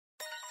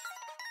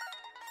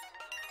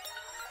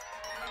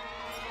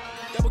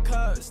Double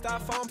cup,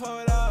 styrofoam,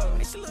 pour it up.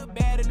 Make she look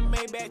bad in the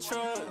Maybach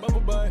truck.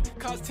 Bubble butt,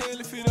 cost 10,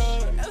 lift it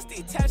up.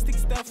 LSD tastic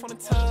stuff on the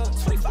tongue.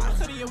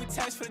 2500, yeah, we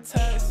tax for the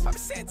test. Papa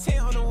said 10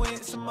 on the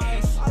wind, some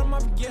ice. All of my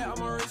forget,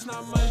 I'm a rich,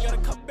 not money. Got a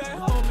cup back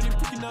home, and he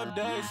picking up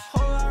days.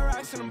 Whole lot of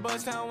rocks in the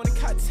bus down. When it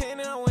caught 10,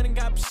 and I went and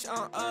got psh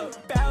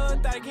up.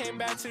 Bad thought I came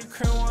back to the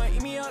crib one.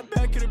 Eat me up,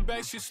 back of the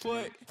back, she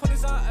slut. Put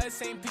us on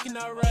us, ain't picking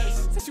up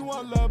rest. Said she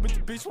want love, but the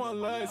bitch want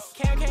lust.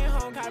 Came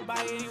home, gotta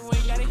buy it anyway.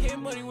 Gotta hit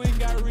money, we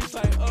gotta reach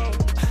like, oh.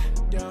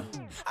 Yeah.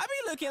 I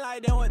be looking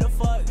like them, what the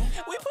fuck?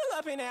 We pull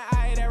up in that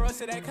eye, that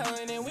roasted that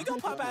Cullen, and we gon'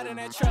 pop out in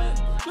that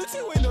truck. Look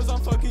to windows, I'm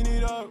fucking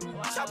it up.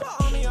 Chopper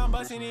on me, I'm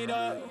busting it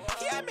up.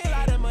 He had me a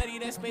lot of money,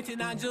 then spent it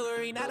on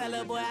jewelry. Now that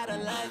little boy out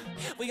of luck.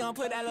 We gon'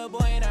 put that little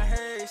boy in a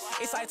hearse.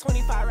 It's like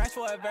 25 racks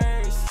for a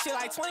verse. Shit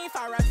like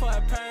 25 racks for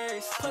a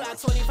purse. Pull out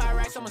 25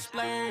 racks, I'ma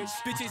splurge.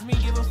 Bitches, me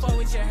give a fuck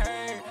what you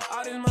heard.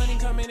 All this money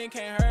coming in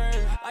can't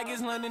hurt. Like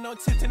it's London, no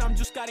Tipton, I'm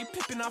just Scottie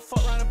Pippen. I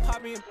fuck around and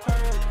pop me a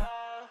perk.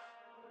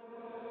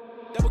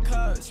 Double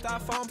cup,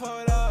 styrofoam,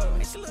 pour it up.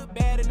 Make she look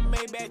bad in the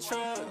Maybach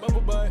truck.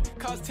 Bubble butt,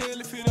 cost 10,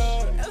 lift it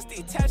up.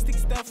 LSD tastic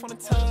stuff on the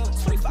tongue.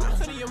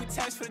 2500, yeah, we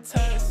tax for the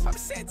test. Papa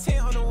said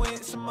 10 on the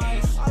wind, some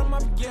ice. All of my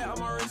forget,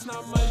 I'm a rich,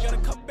 not money. Got a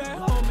cup back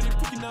home, and he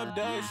picking up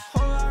days.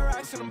 Whole lot of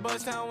rocks in the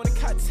bus down. When it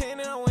caught 10,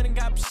 and I went and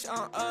got psh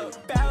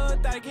up.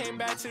 Bad thought I came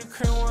back to the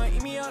crib one.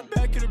 Eat me up,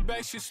 back of the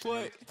back, she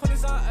slut. Put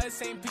us on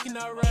us, ain't picking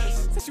up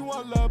rest. Said she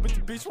want love, but the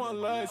bitch want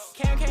lust.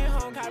 Came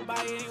home, gotta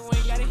buy it anyway.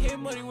 Gotta hit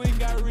money, we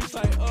gotta reach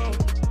like, oh.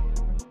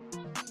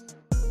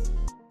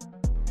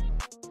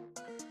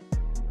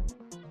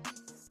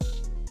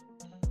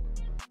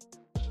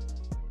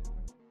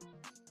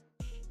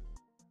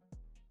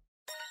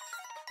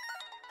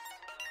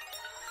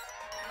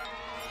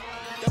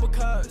 Double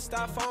cup,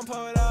 styrofoam,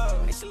 pour it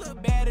up. Make she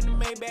look bad in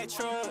the Maybach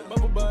truck.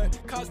 Bubble butt,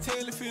 cost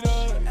 10, lift it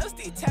up.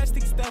 LSD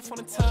tastic stuff on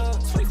the tongue.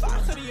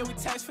 2500, yeah, we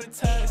tax for the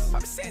test.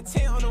 Papa said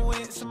 10 on the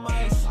wind, some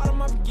ice. All of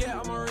my forget,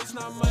 I'm a rich,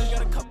 not money.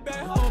 Got a cup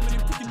back home, and he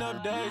picking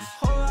up days.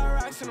 Whole lot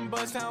of rocks in the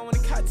bus down. When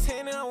it caught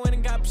 10, and I went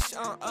and got psh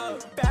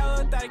up.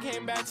 Bad thought I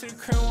came back to the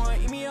crib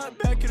one. Eat me up,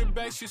 back of the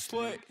back, she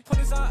slut. Put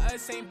us on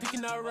us, ain't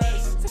picking up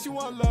rest. Said she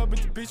want love, but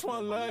the bitch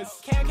want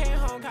lust. Came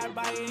home, gotta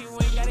buy it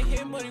anyway. Gotta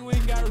hit money, we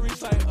gotta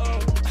reach like, oh.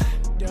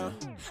 Yeah.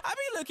 I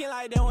be looking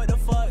like them, what the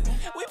fuck?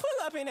 We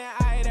pull up in that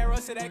eye, that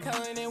roasted that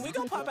Cullen, and we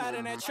gon' pop out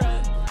in that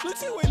truck. Look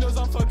to windows,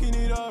 I'm fucking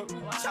it up.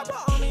 Chopper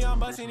on me, I'm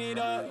busting it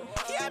up.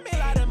 He had me a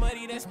lot of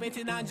money, then spent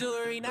it on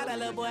jewelry. Now that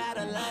little boy out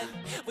of luck.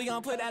 We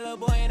gon' put that little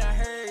boy in a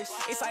hearse.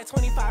 It's like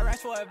 25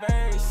 racks for a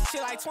verse.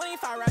 Shit like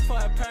 25 racks for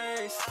a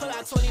purse. Pull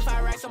out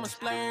 25 racks, I'ma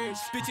splurge.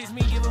 Bitches,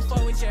 me give a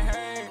fuck what you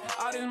heard.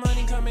 All this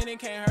money coming in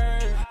can't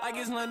hurt. Like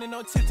it's London,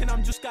 no Tipton,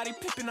 I'm just Scottie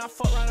Pippen. I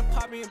fuck around and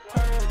pop me a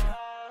perk.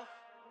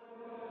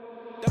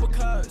 Double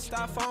cup,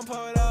 styrofoam,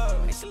 pour it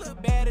up. Make she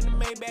look bad in the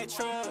Maybach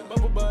truck.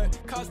 Bubble butt,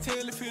 cost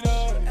 10, lift it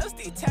up.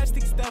 LSD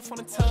tastic stuff on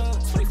the tongue.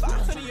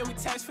 2500, yeah, we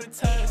tax for the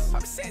test.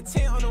 Papa said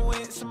 10 on the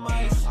wind, some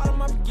ice. All of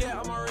my forget,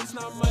 I'm a rich,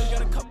 not money.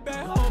 Got a cup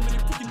back home, and he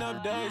picking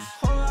up days.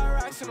 Whole lot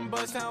of rocks in the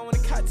bus down. When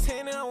it caught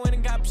 10, and I went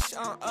and got psh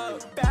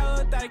up.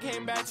 Bad thought I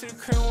came back to the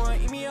crib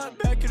one. Eat me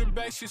up, back of the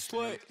back, she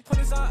slut. Put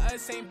us on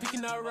us, ain't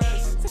picking up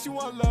rest. Said she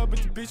want love, but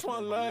the bitch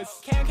want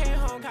lust. Came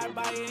home, gotta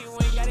buy it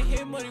anyway. Gotta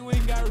hit money, we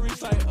gotta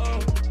reach like, oh.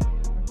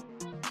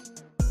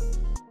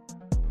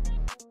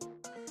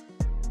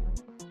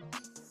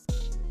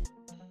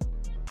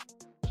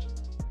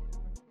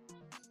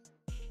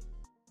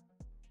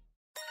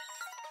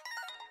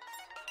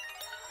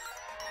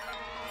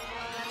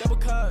 Double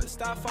cup,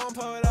 styrofoam,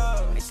 pour it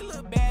up. Make she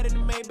look bad in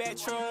the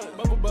Maybach truck.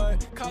 Bubble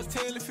butt, cost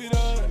 10, lift it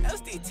up.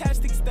 LSD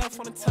tastic stuff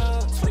on the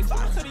tongue.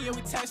 2500, yeah,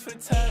 we tax for the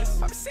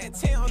test. Papa said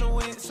 10 on the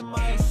wind, some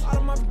ice. All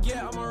of my forget,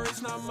 I'm a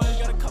rich, not money.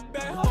 Got a cup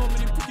back home, and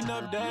he picking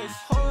up days.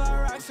 Whole lot of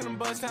rocks in the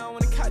bus down.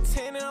 When it caught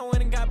 10, and I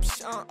went and got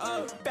psh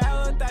up.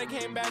 Bad thought I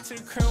came back to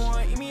the crib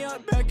one. Eat me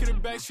up, back of the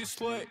back, she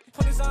slut.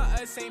 Put us on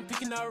us, ain't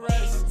picking up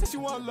rest. Said she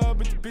want love,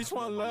 but the bitch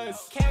want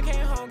lust. Came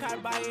home, gotta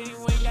buy it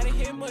anyway. Gotta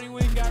hit money,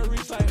 we gotta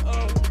reach like,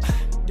 oh.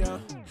 Yeah.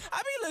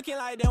 I be looking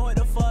like them, what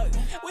the fuck?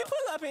 We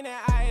pull up in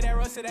that eye, that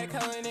roasted that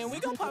Cullen, and we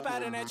gon' pop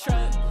out in that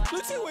truck.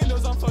 Look to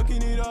windows, I'm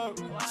fucking it up.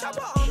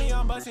 Chopper on me,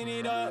 I'm busting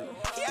it up.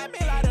 He had me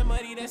a lot of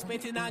money, then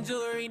spent it on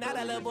jewelry. Now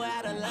that little boy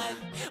out of luck.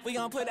 We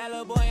gon' put that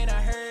little boy in a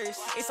hearse.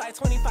 It's like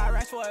 25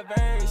 racks for a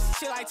verse.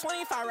 Shit like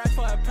 25 racks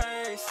for a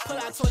purse. Pull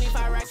out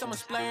 25 racks, I'ma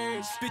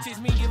splurge.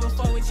 Bitches, me give a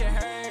fuck what you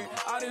heard.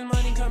 All this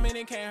money coming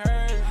in can't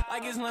hurt.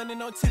 Like it's London,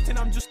 no Tipton,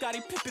 I'm just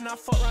Scottie Pippen. I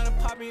fuck around and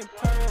pop me a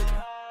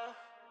perk.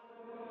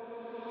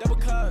 Double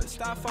cup,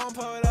 styrofoam,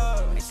 pour it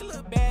up. Make she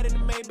look bad in the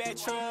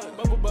Maybach truck.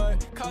 Bubble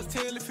butt, cost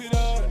 10, lift it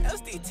up.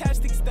 LSD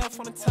tastic stuff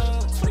on the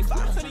tongue.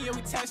 2500, yeah,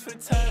 we tax for the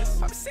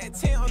test. Papa said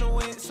 10 on the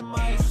wind, some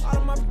ice. All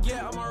of my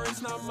forget, I'm a rich,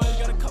 not money.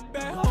 Got a cup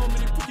back home, and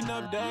he picking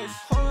up days.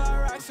 Whole lot of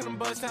rocks in the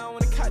bus down.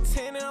 When it caught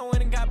 10, and I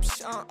went and got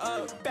psh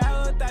up.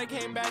 Bad thought I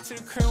came back to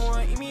the crib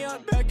one. Eat me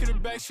up, back of the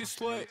back, she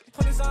slut.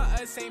 Put us on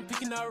us, ain't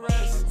picking up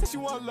rest. Said she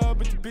want love,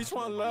 but the bitch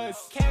want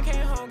lust. Came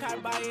home,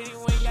 gotta buy it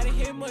anyway. Gotta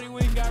hit money,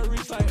 we gotta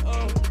reach like,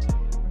 oh.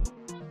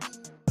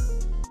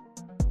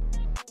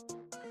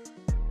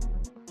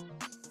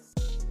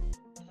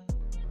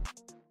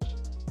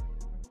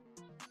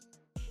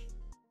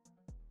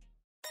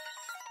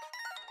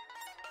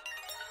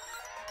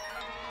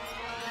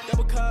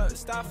 cup,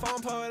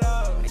 styrofoam pulled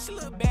up. And she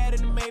look bad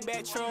in the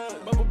Maybach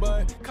truck. Bubble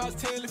butt, cost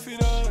 10 to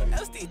feet up.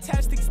 LSD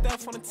attached, stick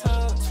stuff on the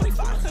tongue.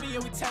 2500, yeah,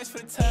 we tax for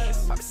the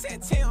test. Papa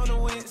said 10 on the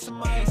wind,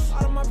 some ice.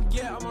 All of my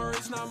forget, I'm a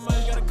rich, not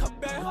money. Got a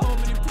cup back home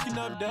and they picking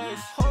up days.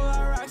 Whole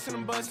lot of rocks in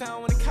the bus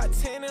down. When it caught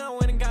 10 and I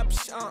went and got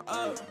psh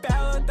up.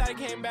 Bad little thought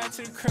came back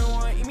to the crib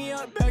one. Eat me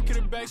up, back of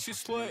the back, she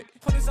slut.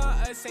 Put this on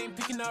us, ain't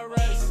picking up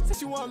rest. Said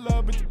she want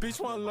love, but the bitch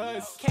want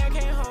lust. Came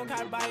home,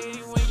 gotta buy it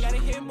anyway. Gotta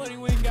hit money,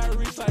 we ain't gotta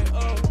reach like,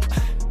 oh.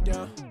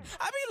 Yeah.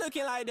 I be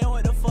looking like them,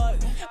 what the fuck?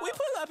 We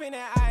pull up in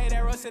that eye,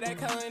 that roasted, that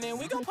color, and then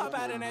we gon' pop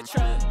out in that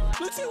truck.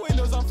 Blue tint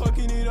windows, I'm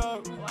fucking it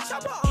up.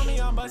 Chopper on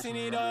me, I'm busting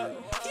it up.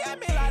 He had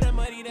me a lot of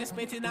money, then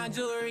spent it on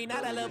jewelry.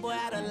 Now that little boy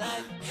out of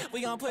luck.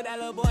 We gon' put that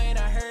little boy in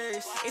a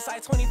hearse. It's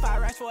like 25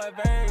 racks for a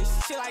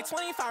verse. Shit like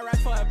 25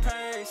 racks for a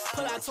purse.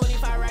 Pull out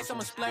 25 racks,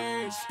 I'ma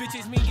splurge.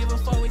 Bitches, me give a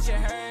fuck with your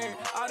hurt.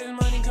 All this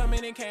money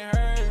coming in can't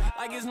hurt.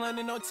 Like it's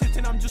London, no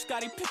Tipton, I'm just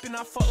Scottie Pippen.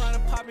 I fuck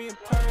around and pop me a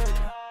perk.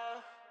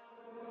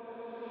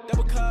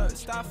 Double cup,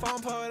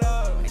 styrofoam pulled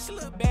up. And she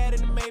look bad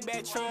in the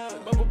Maybach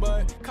truck. Bubble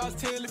butt, cost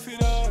 10 to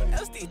feet up.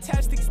 LSD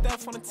attached, stick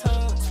stuff on the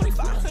tongue.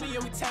 2500, yeah,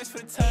 we tax for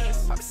the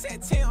test. Papa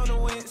said 10 on the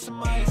wind,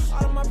 some ice.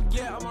 All of my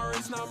forget, I'm a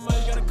rich, not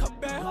money. Got a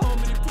cup back home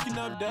and they picking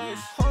up days.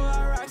 Whole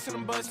lot of rocks in the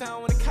bus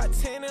down. When it caught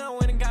 10 and I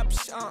went and got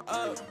psh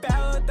up.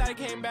 Bad little thought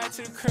came back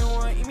to the crib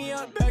one. Eat me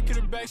up, back of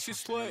the back, she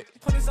slut.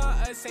 Put this on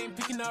us, ain't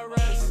picking up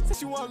rest. Said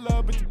she want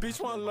love, but the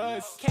bitch want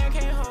lust. Came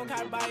home,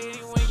 gotta buy it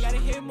anyway. Gotta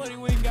hit money,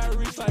 we ain't gotta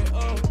reach like,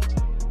 oh.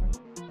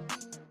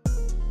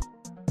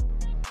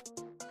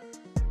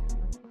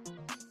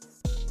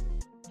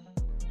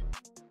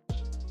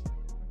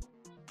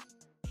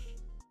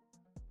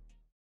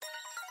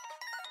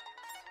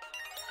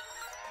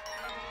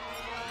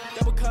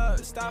 Double cup,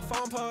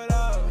 styrofoam pulled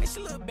up. And she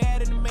look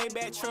bad in the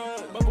Maybach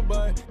truck. Bubble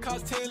butt,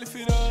 cost 10 to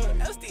feet up.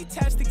 LSD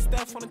attached, stick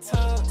stuff on the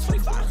tongue.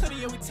 2500,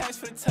 yeah, we tax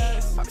for the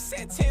test. Papa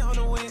said 10 on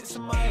the wind,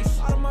 some ice.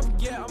 All of my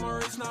forget, I'm a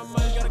rich, not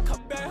money. Got a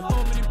cup back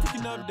home and they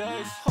picking up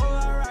days. Whole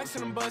lot of rocks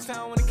in the bus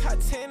down. When it caught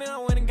 10 and I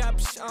went and got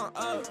psh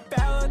up.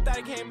 Bad little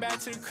thought came back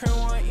to the crib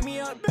one. Eat me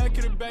up, back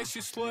of the back, she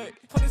slut.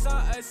 Put this on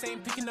us,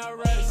 ain't picking up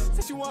rest.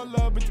 Said she want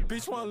love, but the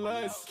bitch want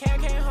lust. Came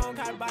home,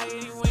 gotta buy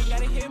it anyway.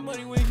 Gotta hit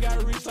money, we ain't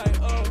gotta reach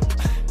like, oh.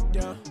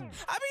 Yeah.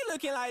 I be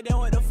looking like them,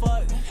 what the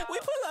fuck? We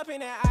pull up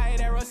in that eye,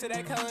 that roasted,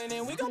 that color, and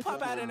then we gon'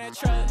 pop out in that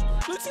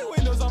truck. Blue tint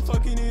windows, I'm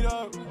fucking it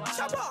up.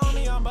 Chopper on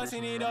me, I'm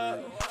busting it up.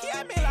 He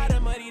had me a lot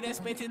of money, then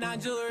spent it on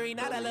jewelry.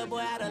 Now that little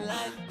boy out of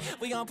luck.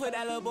 We gon' put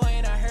that little boy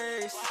in a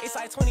hearse. It's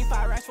like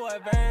 25 racks for a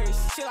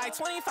verse. Shit like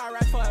 25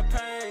 racks for a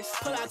purse.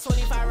 Pull out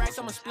 25 racks,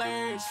 I'ma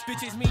splurge.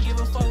 Bitches, me give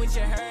a fuck with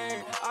your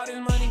hurt. All this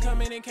money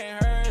coming in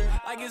can't hurt.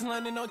 Like it's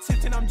London, no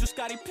Tipton, I'm just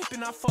Scottie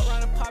Pippen. I fuck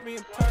around and pop me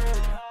a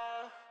perk.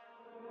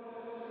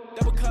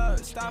 Double cup,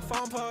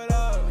 styrofoam pulled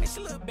up. And she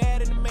look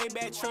bad in the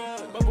Maybach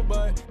truck. Bubble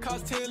butt,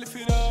 cost 10 to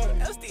feet up.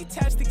 LSD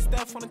attached, stick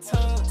stuff on the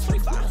tongue.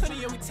 2500,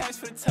 yeah, we tax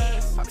for the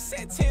test. Papa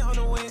said 10 on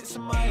the wind,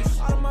 some ice.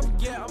 All of my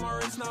forget, I'm a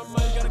rich, not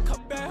money. Got a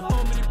cup back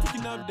home and they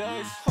picking up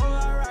days. Whole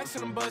lot of rocks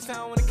in the bus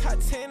down. When it caught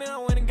 10 and I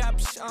went and got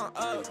psh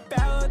up.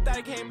 Bad little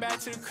thought came back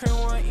to the crib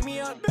one. Eat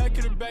me up, back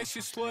of the back, she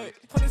slut.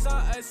 Put this on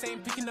us,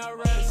 ain't picking up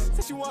rest.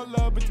 Said she want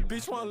love, but the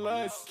bitch want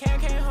lust. Came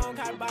home,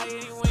 gotta buy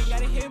it anyway.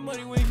 Gotta hit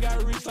money, we ain't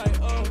gotta reach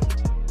like, oh.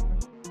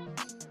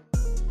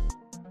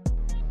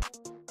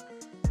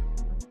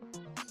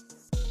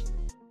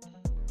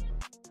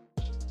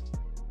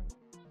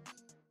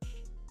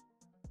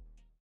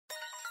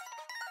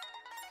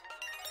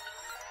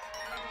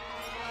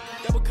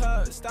 Double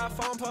cup,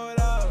 styrofoam pulled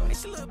up. And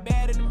she look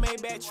bad in the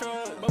Maybach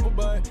truck. Bubble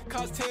butt,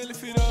 cost 10 to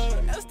feet up.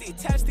 LSD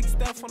attached, stick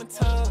stuff on the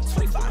tongue.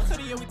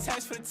 2500, yeah, we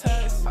tax for the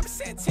test. Papa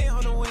said 10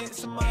 on the wind,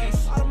 some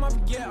ice. All of my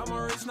forget, I'm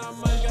a rich, not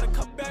money. Got a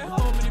cup back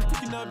home and they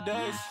picking up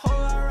days. Whole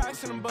lot of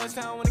rocks in the bus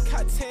down. When it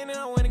caught 10 and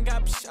I went and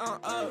got psh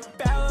up.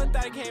 Bad little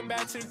thought came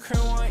back to the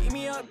crib one. Eat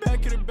me up,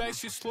 back of the back,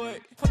 she slut.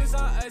 Put this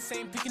on us,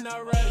 ain't picking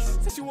up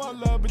rest. Said she want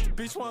love, but the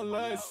bitch want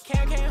lust.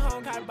 Came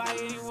home, gotta buy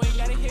it anyway.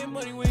 Gotta hit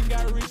money, we ain't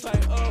gotta reach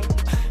like, oh.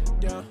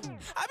 Yeah.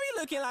 I be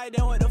looking like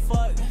them, what the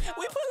fuck?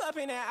 We pull up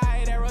in that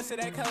eye, that roasted,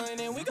 that color, and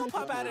then we gon'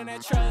 pop out in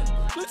that truck.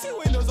 Blue tint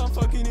windows, I'm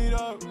fucking it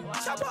up.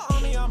 Chopper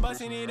on me, I'm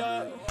busting it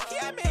up. He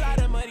had me a lot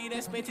of money,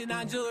 then spent it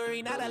on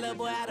jewelry. Now that little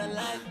boy out of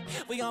luck.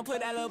 We gon'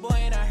 put that little boy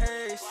in a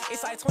hearse.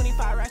 It's like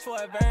 25 racks for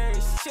a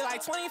verse. Shit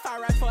like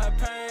 25 racks for a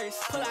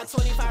purse. Pull out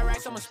 25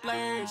 racks, I'ma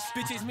splurge.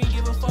 Bitches, me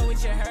give a fuck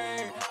with your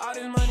hurt. All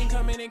this money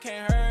coming in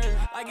can't hurt.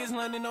 Like it's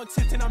London, no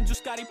Tipton, I'm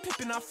just Scottie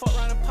Pippen. I fuck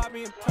around and pop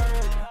me a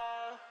perk.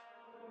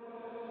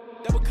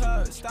 Double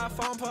cup,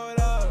 styrofoam pulled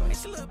up. And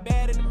she look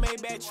bad in the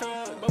Maybach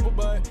truck. Bubble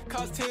butt,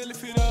 cost 10 to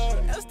feet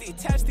up. LSD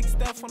attached, stick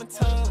stuff on the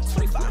tongue.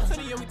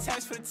 2500, yeah, we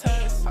tax for the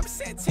test. Papa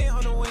said 10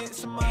 on the wind,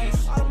 some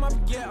ice. All of my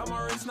forget, I'm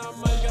a rich, not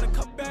money. Got a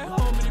cup back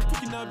home and they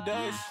picking up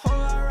days. Whole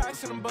lot of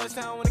rocks in the bus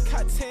down. When it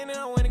caught 10 and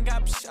I went and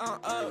got psh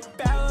up.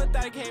 Bad little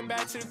thought came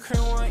back to the crib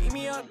one. Eat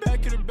me up,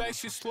 back of the back,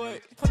 she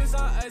slut. Put this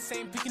on us,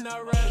 ain't picking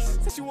up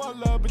rest. Said she want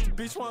love, but the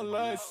bitch want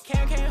lust.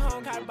 Came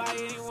home, gotta buy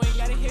it anyway.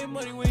 Gotta hit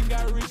money, we ain't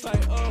gotta reach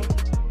like, oh.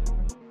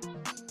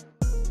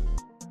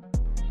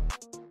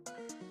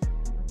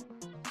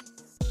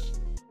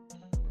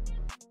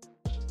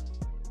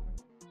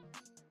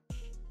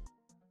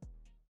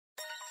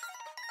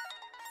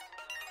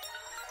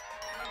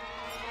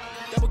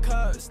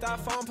 cup,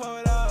 styrofoam, pour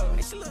it up.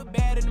 And she look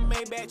bad in the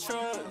Maybach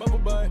truck. Bubble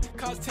butt,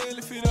 cost 10,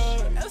 lift it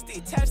up. LSD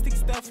attached, stick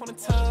stuff on the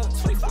tongue.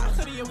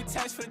 2500, yeah, we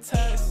tax for the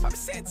test. Papa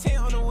said 10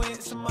 on the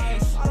wind, some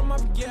ice. All of my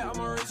forget, I'm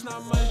a rich,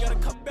 not money. Got a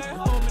couple back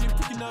home, and he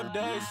picking up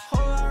days.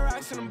 Whole lot of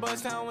rocks in the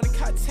bus down. When it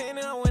caught 10,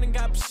 and I went and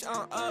got psh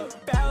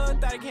up.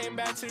 Bad thought I came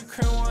back to the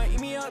crib one. Eat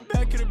me up,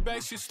 back of the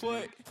back, she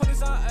slut. Put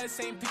this on us,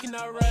 ain't picking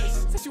up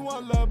rest. Said she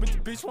want love, but the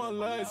bitch want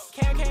less.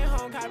 Came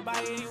home, gotta buy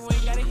it anyway.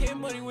 Gotta hit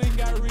money, we ain't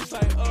gotta reach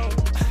like, oh.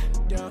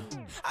 Yeah.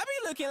 I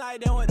be looking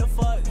like that, what the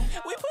fuck?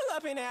 We pull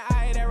up in that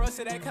eye, that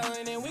roasted, that color,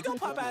 and we gon'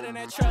 pop out in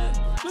that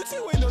truck. Look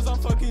to windows, I'm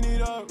fucking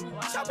it up.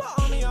 Chopper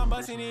on me, I'm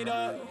busting it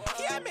up.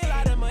 He had me a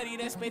lot of money,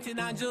 then spent it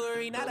on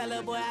jewelry. Now that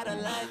little boy out of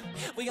luck.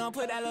 We gon'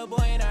 put that little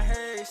boy in a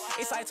hearse.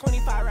 It's like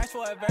 25 racks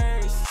for a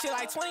verse. Shit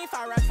like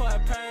 25 racks for a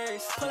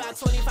purse. Pull out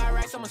 25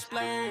 racks, I'ma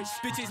splurge.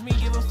 Bitches, me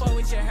give a fuck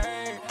what you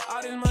heard.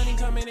 All this money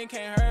coming in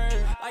can't hurt.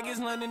 Like it's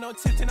London, no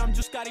Tipton, I'm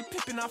just Scottie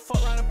Pippen. I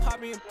fuck around and pop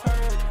me a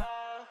perk.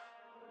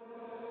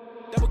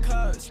 Double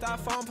cup,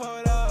 styrofoam, pour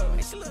it up.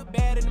 And she look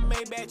bad in the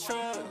Maybach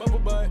truck. Bubble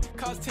butt,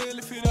 cost 10,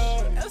 lift it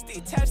up. LSD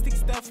attached, stick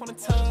stuff on the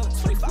tongue.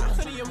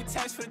 2500, yeah, we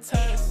tax for the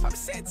test. Papa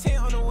said 10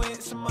 on the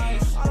wind, some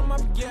ice. All of my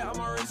forget, I'm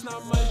a rich,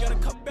 not money. Got a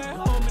couple back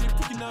home, and he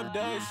picking up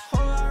days.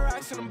 Whole lot of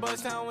rocks in the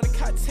bus down. When it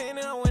caught 10,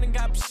 and I went and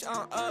got psh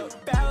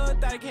up. Bad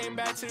thought I came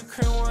back to the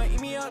crib one.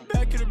 Eat me up,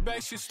 back of the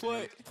back, she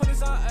slut. Put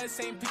this on us,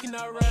 ain't picking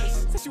up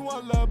rest. Said she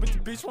want love, but the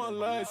bitch want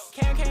less.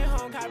 Came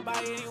home, gotta buy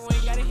it anyway.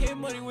 Gotta hit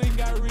money, we ain't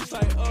gotta reach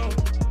like, oh.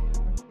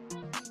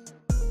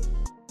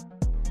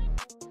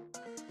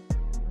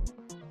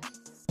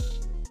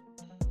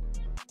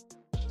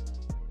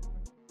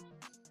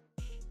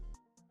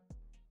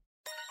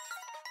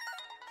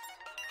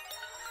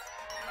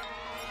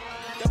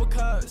 Double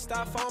cup,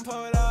 styrofoam,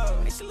 pour it up.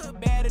 And she look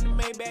bad in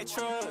the Maybach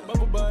truck.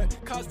 Bubble butt,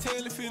 cost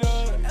 10, lift it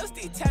up.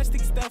 LSD attached,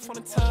 stick stuff on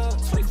the tongue.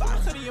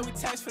 2500, yeah, we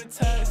tax for the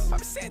test.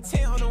 Papa said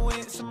 10 on the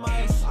wind, some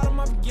ice. All of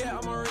my forget,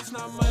 I'm a rich,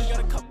 not money. Got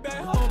a couple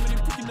back home, and he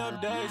picking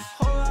up days.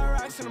 Whole lot of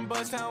rocks in the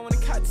bus down. When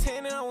it caught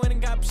 10, and I went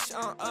and got psh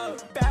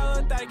up.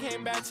 Bad thought I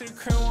came back to the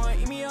crib one.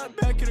 Eat me up,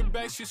 back of the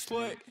back, she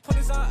slut. Put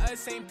this on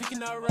us, ain't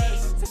picking up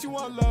rest. Said she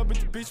want love, but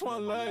the bitch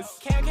want less.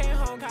 Came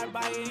home, gotta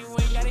buy it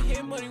anyway. Gotta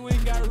hit money, we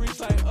ain't gotta reach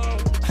like, oh.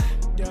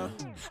 Yeah.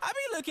 I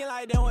be looking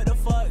like that, what the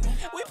fuck?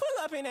 We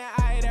pull up in that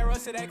eye, that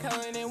roasted, that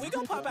color, and we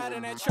gon' pop out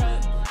in that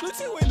truck. Look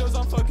to windows,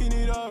 I'm fucking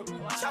it up.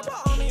 Chopper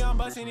on me, I'm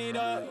busting it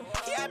up.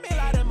 He had me a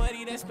lot of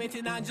money, then spent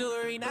it on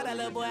jewelry. Now that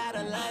little boy out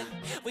of luck.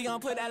 We gon'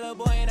 put that little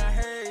boy in a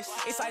hearse.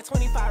 It's like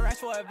 25 racks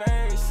for a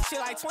verse. Shit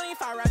like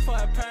 25 racks for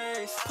a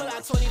purse. Pull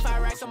out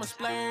 25 racks, I'ma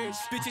splurge.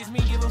 Bitches, me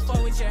give a fuck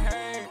what you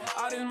heard.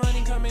 All this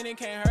money coming in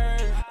can't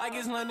hurt. Like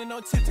it's London, no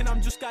Tipton,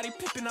 I'm just Scottie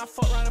Pippen. I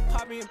fuck around and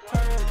pop me a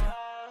perk.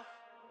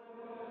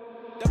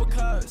 Double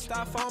cup,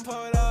 styrofoam,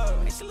 pour it up.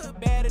 And she look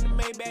bad in the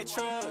Maybach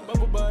truck.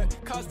 Bubble butt,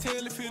 cost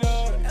 10, lift it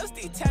up.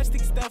 LSD attached,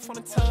 stick stuff on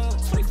the tongue.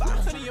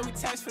 2500, yeah, we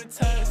tax for the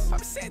test.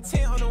 Papa said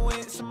 10 on the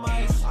wind, some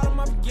ice. All of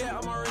my forget,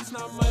 I'm a rich,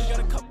 not money. Got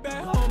a couple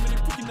back home, and he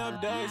picking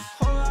up days.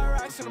 Whole lot of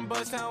rocks in the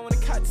bus down. When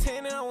it caught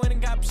 10, and I went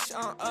and got psh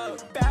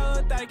up.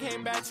 Bad thought I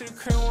came back to the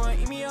crib one.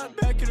 Eat me up,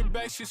 back of the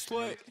back, she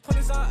slut. Put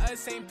this on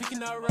us, ain't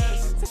picking up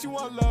rest. Said she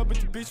want love, but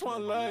the bitch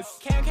want less.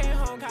 Came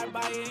home, gotta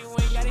buy it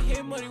anyway. Gotta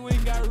hit money, we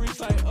ain't gotta reach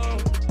like, oh.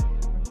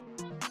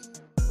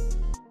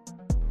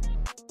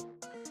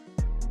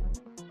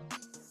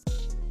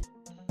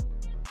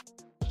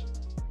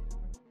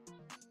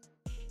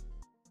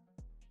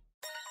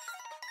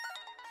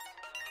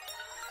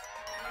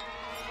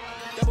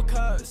 Double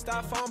cup,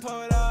 styrofoam,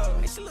 pour it up.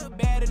 And she look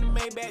bad in the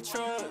Maybach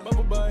truck.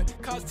 Bubble butt,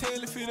 cost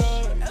 10, lift it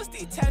up.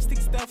 LSD attached, stick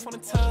stuff on the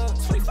tongue.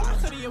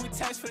 2500, yeah, we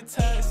tax for the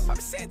test.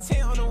 Papa said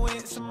 10 on the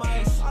wind, some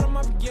ice. All of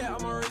my forget,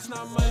 I'm a rich,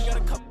 not money. Got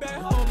a couple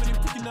back home, and he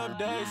picking up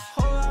days.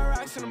 Whole lot of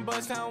rocks in the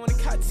bus down. When it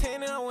caught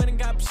 10, and I went and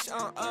got psh up. Bad thought I came back to the crib one. Eat me up, back of the back,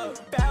 she slut. Put this on us, ain't picking up rest. Came home, gotta buy it anyway. Gotta hit money, we ain't gotta reach like, oh. Double cup, styrofoam, pour it up. And she look bad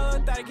in the Maybach truck. Bubble butt, cost 10, lift it up. LSD attached, stick stuff on the tongue. 2500, yeah, we tax for the test. Papa said 10 on the wind, some ice. All of my forget, I'm a rich, not money. Got a couple back home, and he picking up days. Whole lot of rocks in the bus down. When it caught 10, and I went and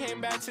got psh up. Bad thought I came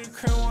back to the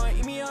crib one.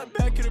 Eat me up,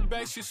 back of the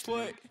back, she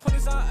slut. Put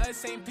this on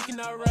us, ain't picking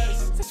up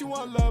rest. Said she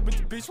want love, but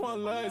the bitch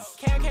want less.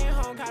 Came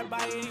home, gotta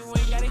buy it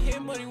anyway. Gotta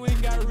hit money, we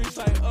ain't gotta reach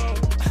like, oh.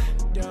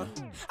 Yeah.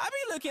 I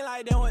be looking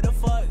like that, what the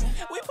fuck?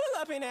 We pull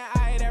up in that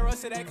eye, that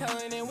roasted, that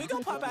color, and we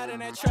gon' pop out in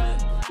that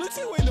truck. Look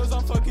to windows,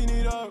 I'm fucking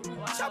it up.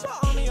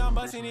 Chopper on me, I'm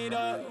busting it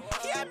up.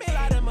 He had me a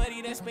lot of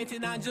money, then spent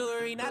it on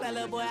jewelry. Now that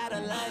little boy out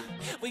of luck.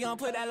 We gon'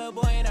 put that little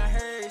boy in a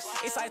hearse.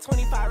 It's like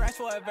 25 racks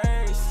for a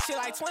verse. Shit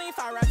like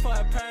 25 racks for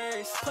a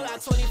purse. Pull out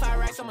 25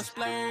 racks, I'ma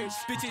splurge.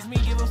 Bitches, me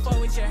give a fuck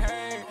what you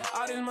heard.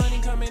 All this money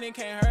coming in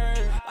can't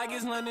hurt. Like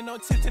it's London, no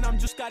Tipton, I'm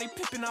just Scottie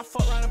Pippen. I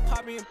fuck around and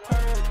pop me a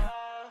perk.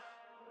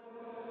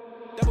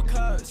 Double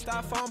cup,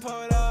 styrofoam,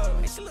 pour it up.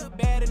 And she look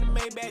bad in the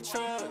Maybach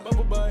truck.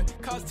 Bubble butt,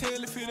 cost 10,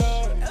 lift it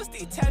up.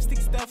 LSD attached, stick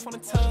stuff on the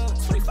tongue.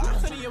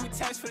 2500, yeah, we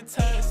tax for the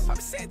test. Papa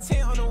said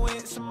 10 on the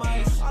wind, some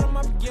ice. All of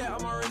my forget,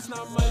 I'm a rich,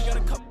 not money. Got a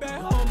couple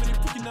back home, and he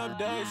picking up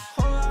days.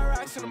 Whole lot of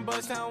rocks in the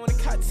bus down. When it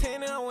caught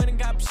 10, and I went and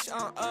got psh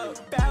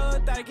up.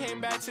 Bad thought I came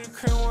back to the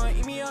crib one.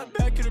 Eat me up,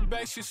 back of the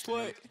back, she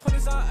slut. Put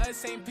this on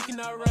us, ain't picking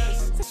up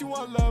rest. Said she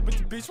want love, but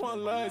the bitch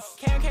want less.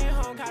 Came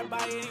home, gotta buy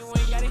it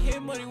anyway. Gotta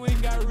hit money, we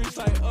ain't gotta reach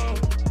like, oh.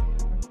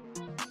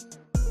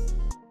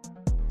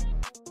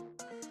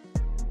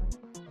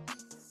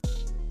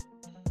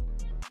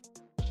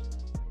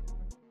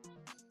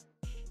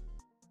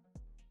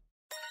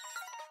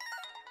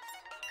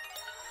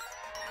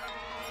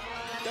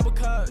 Double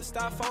cup,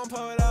 styrofoam,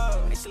 pull it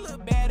up. And she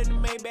look bad in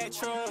the Maybach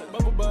truck.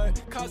 Bubble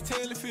butt, cost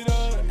 10, lift it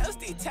up.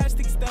 LSD attached,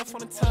 stick stuff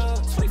on the tongue.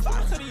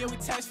 2500, yeah, we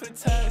tax for the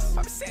test.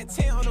 Papa said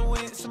 10 on the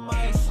wind, some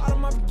ice. All of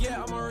my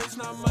baguette, I'm a rich,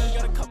 not money.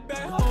 Got a cup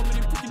back home, and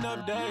he picking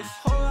up days.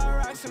 Whole lot of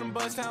rocks in the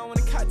bus down. When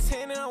it caught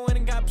 10, and I went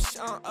and got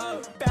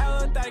up.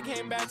 Bad little thought I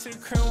came back to the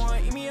crib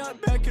one. Eat me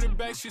up, back of the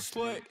back, she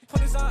slut.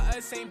 Put us on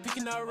us, ain't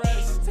picking up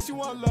rest. Said she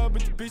want love,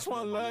 but the bitch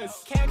want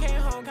lust. Came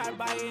home, gotta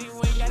buy it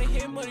anyway. Gotta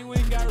hit money, we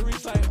gotta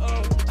reach like,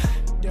 oh.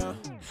 Yeah.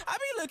 I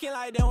be looking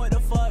like them, what the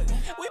fuck?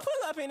 We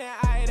pull up in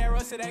that eye, that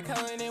roasted that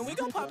color, and we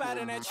gon' pop out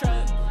in that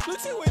truck. Look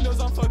to windows,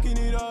 I'm fucking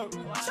it up.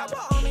 Chopper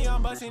on me,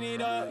 I'm busting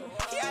it up.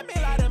 He had me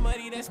a lot of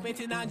money, then spent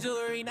it on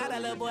jewelry. Now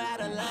that little boy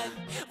out of luck.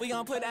 We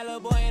gon' put that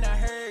little boy in a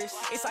hearse.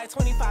 It's like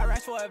 25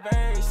 racks for a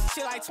verse.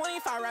 Shit like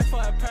 25 racks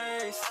for a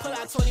purse. Pull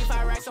out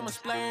 25 racks, I'ma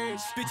splurge.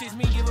 Bitches,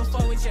 me give a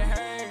fuck what you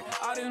heard.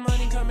 All this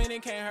money coming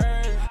in can't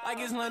hurt. Like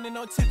it's London,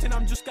 no Tipton,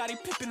 I'm just Scottie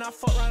Pippen. I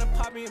fuck around and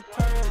pop me a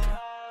perk.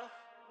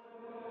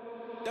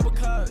 Double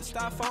cup,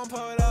 styrofoam,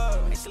 pull it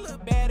up. And she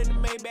look bad in the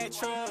Maybach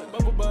truck.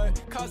 Bubble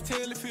butt, cost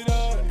 10, lift it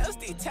up.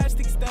 LSD attached,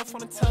 stick stuff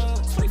on the tongue.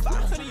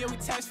 2500, yeah, we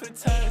tax for the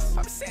test.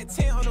 Papa said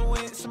 10 on the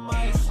wind, some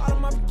ice. All of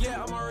my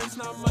baguette, I'm a rich,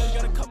 not money.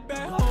 Got a cup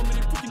back home, and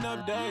he picking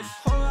up days.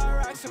 Whole lot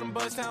of rocks in the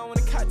bus down. When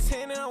it caught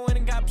 10, and I went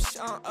and got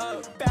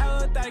up. Bad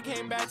little thought I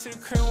came back to the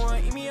crib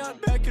one. Eat me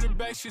up, back of the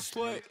back, she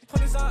slut.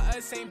 Put us on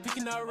us, ain't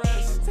picking up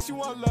rest. Said she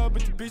want love,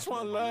 but the bitch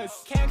want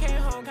lust. Came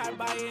home, gotta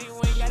buy it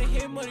anyway. Gotta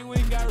hit money, we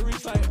gotta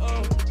reach like,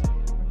 oh.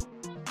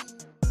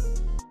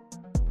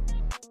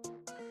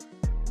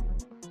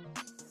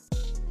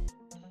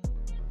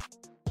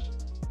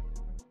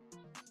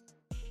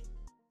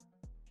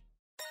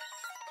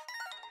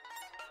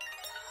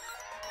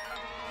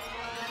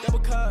 Double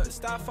cup,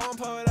 styrofoam,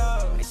 pull it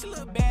up. And she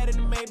look bad in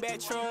the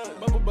Maybach truck.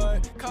 Bubble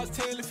butt, cost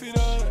 10, lift it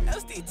up.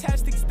 LSD attached,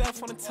 stick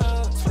stuff on the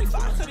tongue.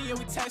 2500, yeah,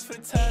 we tax for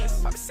the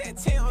test. Papa said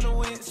 10 on the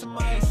wind, some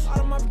ice. All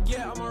of my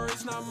baguette, I'm a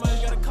rich, not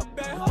money. Got a cup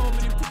back home,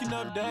 and he picking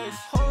up days.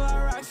 Whole lot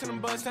of rocks in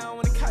the bus down.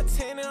 When it caught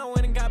 10, and I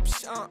went and got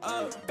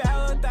up.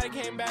 Bad little thought I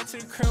came back to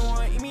the crib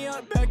one. Eat me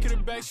up, back of the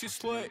back, she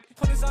slut.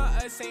 Put us on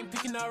us, ain't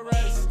picking up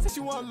rest. Said she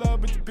want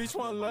love, but the bitch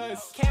want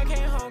lust. Came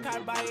home,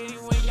 gotta buy it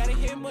anyway. Gotta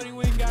hit money,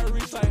 we gotta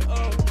reach like,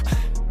 oh.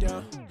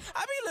 Yeah.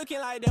 I be looking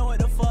like them, what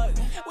the fuck?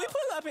 We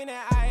pull up in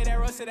that eye, that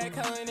roasted that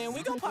color, and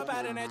we gon' pop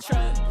out in that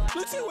truck.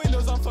 Look to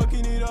windows, I'm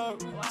fucking it up.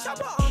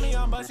 Chopper on me,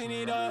 I'm busting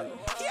it up.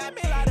 He had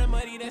me a lot of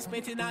money, then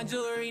spent it on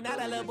jewelry. Now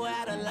that little boy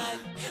out of luck.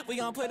 We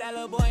gon' put that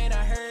little boy in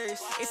a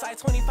hearse. It's like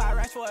 25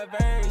 racks for a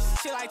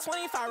verse. Shit like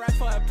 25 racks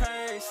for a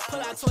purse. Pull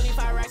out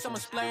 25 racks, I'ma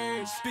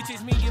splurge.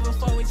 Bitches, me give a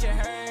fuck what you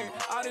heard.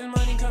 All this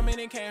money coming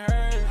in can't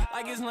hurt.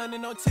 Like it's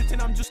London, no Tipton,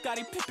 I'm just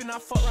Scottie Pippen. I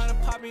fuck around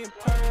and pop me a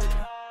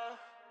perk.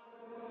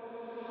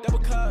 Double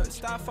cup,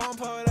 styrofoam,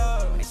 pull it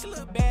up. And she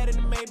look bad in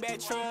the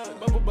Maybach truck.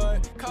 Bubble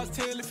butt, cost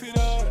 10, lift it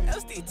up.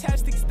 LSD attached,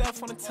 stick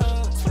stuff on the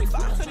tongue.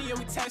 2500, yeah,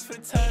 we tax for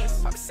the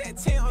test. Papa said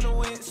 10 on the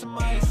wind, some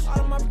ice. All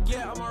of my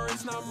baguette, I'm a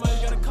rich, not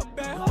money. Got a cup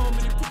back home,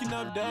 and he picking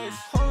up days.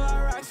 Whole lot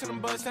of rocks in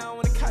the bus down.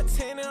 When it caught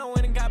 10, and I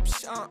went and got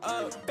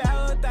up.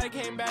 Bad little thought I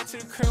came back to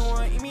the crib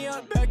one. Eat me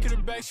up, back of the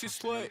back, she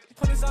slut.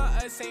 Put us on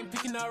us, ain't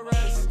picking up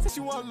rest. Said she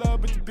want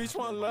love, but the bitch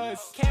want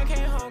lust. Came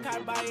home,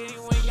 gotta buy it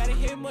anyway. Gotta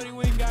hit money,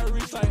 we gotta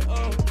reach like,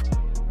 oh.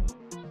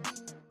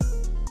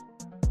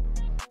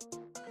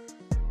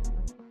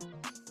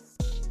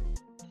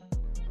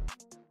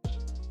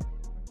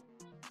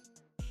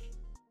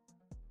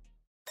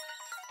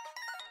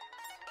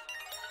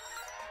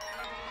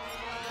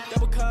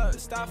 Double cup,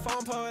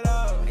 styrofoam, pull it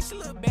up. And she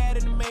look bad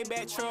in the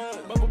Maybach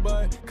truck. Bubble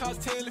butt,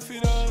 cost 10, lift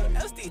it up.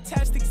 LSD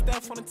attached, stick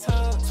stuff on the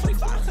tongue.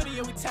 2500,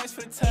 yeah, we tax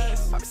for the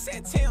test. Papa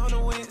said 10 on the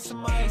wind,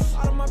 some ice.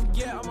 All of my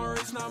baguette, I'm a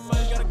rich, not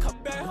money. Got a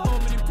cup back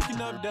home, and he picking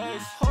up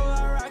days. Whole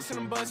lot of rocks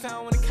in the bus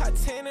down. When it caught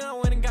 10, and I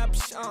went and got up. Bad little thought I came back to the crib one. Eat me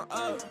up, back of the back, she slut. Put us on us, ain't picking up rest. Said she want love, but the bitch want lust. Came home, gotta buy it anyway. Gotta hit money, we gotta reach like, oh. Double cup, styrofoam, pull it up. And she look bad in the Maybach truck. Bubble butt, cost 10, lift it up. LSD attached, stick stuff on the tongue. 2500, yeah, we tax for the test. Papa said 10 on the wind, some ice. All of my baguette, I'm a rich, not money. Got a cup back home, and he picking up days. Whole lot of rocks in the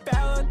bus down. When it caught 10, and I went and got up.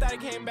 Bad little thought I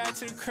came back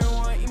to the crib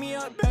one. Eat me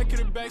up, back of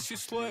the back, she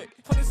slut.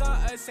 Put us on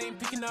us, ain't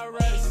picking up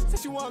rest. Said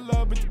she want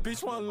love, but the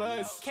bitch want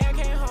lust. Came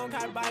home,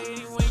 gotta buy it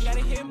anyway.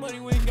 Gotta hit money,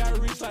 we gotta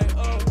reach like,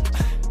 oh.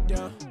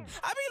 Yeah.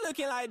 I be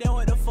looking like them,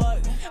 what the fuck?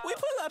 We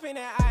pull up in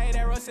that eye,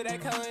 that roasted that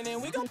color,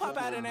 and we gon' pop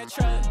out in that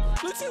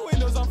truck. Look to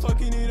windows, I'm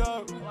fucking it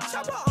up.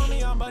 Chopper on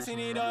me, I'm busting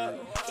it up.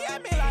 He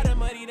had me a lot of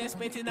money, then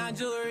spent it on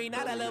jewelry.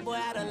 Now that little boy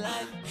out of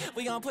luck.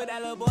 We gon' put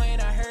that little boy in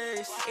a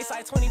hearse. It's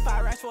like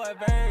 25 racks for a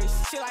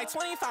verse. Shit like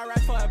 25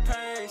 racks for a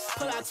purse.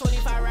 Pull out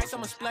 25 racks,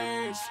 I'ma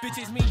splurge.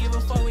 Bitches, me give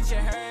a fuck what you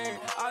heard.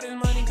 All this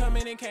money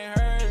coming in can't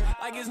hurt.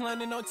 Like it's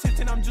London, no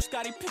Tipton, I'm just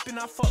Scottie Pippen.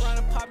 I fuck around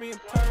and pop me a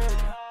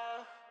perk.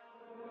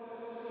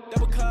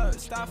 Double cup,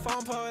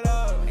 styrofoam, pull it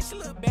up. And she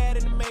look bad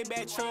in the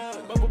Maybach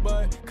truck. Bubble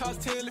butt,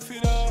 cost 10, lift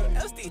it up.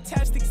 LSD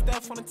attached, stick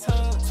stuff on the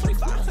tongue.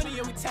 2500,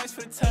 yeah, we tax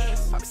for the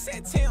test. Papa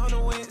said 10 on the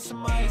wind,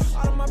 some ice.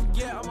 All of my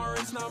baguette, I'm a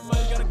rich, not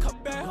money. Got a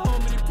cup back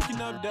home, and he picking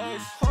up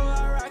days. Whole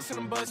lot of rocks in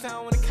the bus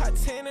down. When it caught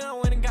 10, and I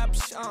went and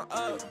got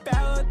up.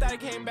 Bad little thought I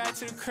came back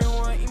to the crib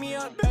one. Eat me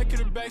up, back of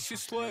the back, she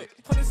slut.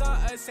 Put us on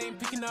us, ain't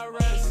picking up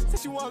rest. Said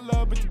she want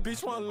love, but the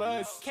bitch want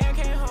lust. Came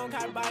home,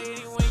 gotta buy it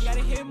anyway.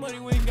 Gotta hit money,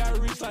 we gotta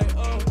reach like,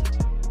 oh.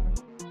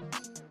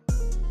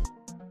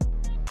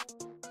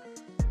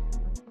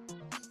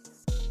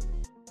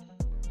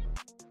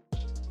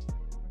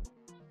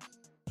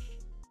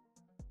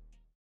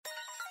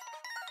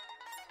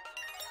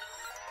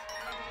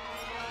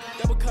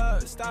 Double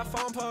cup,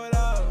 styrofoam pulled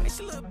up. And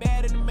she look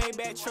bad in the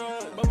Maybach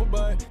truck. Bubble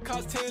butt,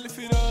 cost 10 to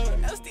fit up.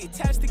 LSD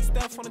attached, stick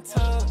stuff on the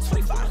tongue.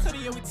 2500,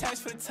 yeah, we tax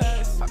for the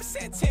test. Papa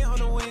said 10 on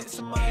the wind,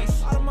 some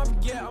ice. All of my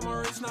forget, I'm a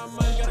rich, not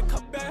money. Got a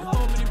cup back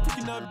home, and he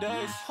picking up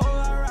days. Whole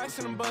lot of rocks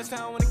in the bus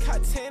down. When it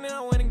caught 10, and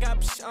I went and got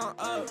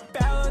up.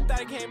 Bad thought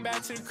I came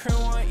back to the crib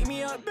one. Eat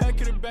me up, back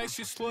of the back,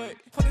 she slut.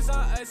 Put this on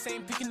us,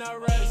 ain't picking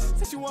up rest.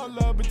 Said she want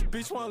love, but the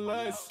bitch want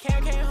lust.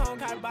 Came home,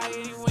 gotta buy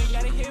it, he went.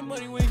 Gotta hit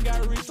money, we ain't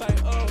gotta reach like,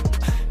 oh.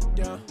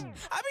 Damn.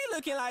 I be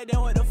looking like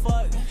them, what the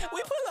fuck? We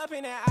pull up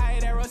in that eye,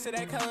 that roasted,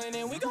 that color, and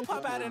then we gon'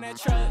 pop out in that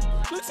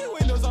truck. Look to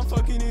windows, I'm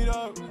fucking it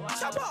up.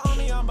 Chopper on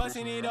me, I'm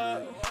busting it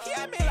up. He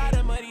had me a lot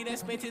of money, then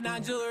spent it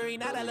on jewelry.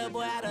 Now that little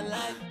boy out of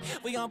luck.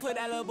 We gon' put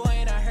that little boy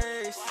in a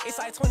hearse. It's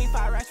like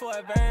 25 racks for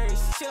a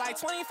verse. Shit like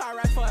 25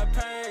 racks for a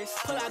purse.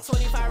 Pull out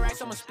 25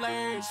 racks, I'ma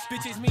splurge.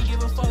 Bitches, me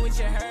give a fuck what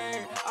you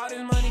heard. All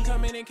this money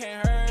coming in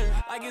can't hurt.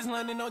 Like it's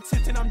London, no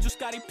Tipton, I'm just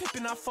Scottie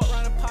Pippen. I fuck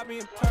around and pop me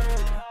a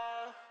perk.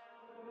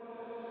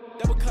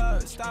 Double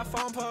cup,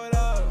 styrofoam pulled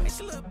up. And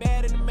she look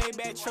bad in the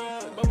Maybach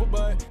truck. Bubble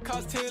butt,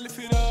 cost 10 to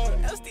fit up.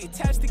 LSD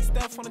attached, stick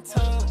stuff on the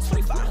tongue.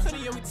 2500,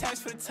 yeah, we tax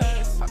for the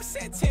test. Papa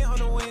said 10 on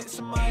the wind,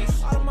 some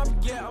ice. All of my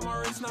forget, I'm a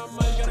rich, not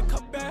money. Got a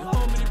cup back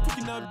home, and he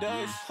picking up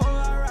days. Whole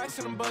lot of rocks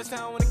in the bus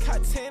down. When it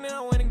caught 10, and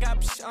I went and got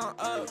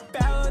up.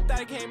 Bad thought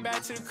I came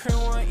back to the crib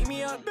one. Eat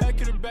me up, back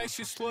of the back,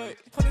 she slut.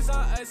 Put this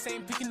on us,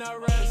 ain't picking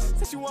up rest.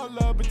 Said she want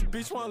love, but the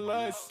bitch want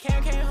lust.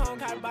 Came home,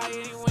 gotta buy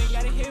it, he went.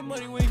 Gotta hit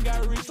money, we ain't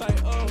gotta reach like,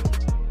 oh.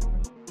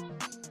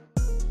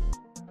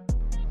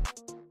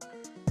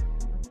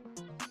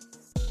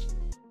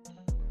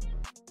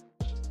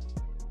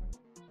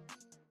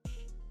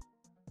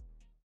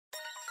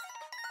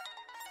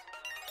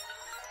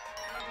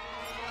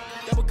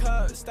 Double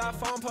cup,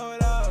 styrofoam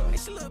pulled up. And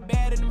she look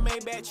bad in the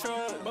Maybach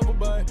truck. Bubble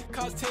butt,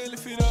 cost 10 to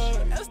fit up.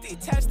 LSD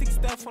attached, stick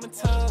stuff on the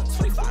tongue.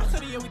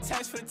 2500, yeah, we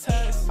tax for the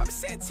test. Papa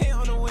said 10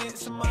 on the wind,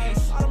 some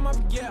ice. All of my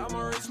forget, I'm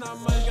a rich, not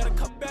money. Got a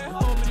cup back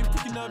home, and he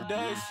picking up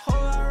days.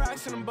 Whole lot of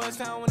rocks in the bus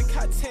down. When it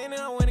caught 10,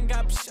 and I went and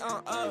got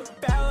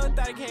up. Bad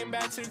thought I came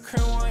back to the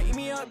crib one. Eat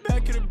me up,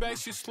 back of the back,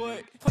 she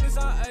slut. Put this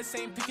on us,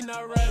 ain't picking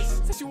up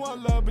rest. Said she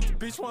want love, but the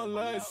bitch want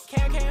lust.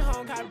 Came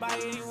home, gotta buy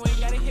it, he went.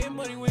 Gotta hit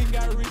money, we ain't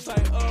gotta reach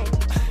like, oh.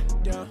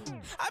 Damn.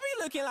 I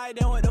be looking like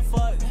them, what the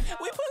fuck?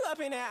 We pull up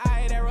in that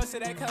eye, that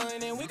roasted, that color,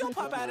 and then we gon'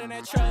 pop out in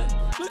that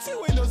truck. Look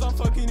to windows, I'm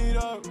fucking it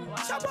up.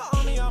 Chopper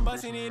on me, I'm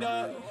busting it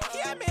up. He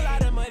had me a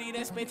lot of money,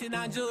 then spent it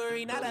on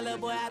jewelry. Now that little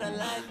boy out of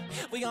luck.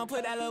 We gon'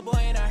 put that little boy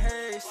in a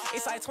hearse.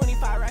 It's like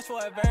 25 racks for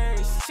a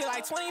verse. Shit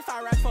like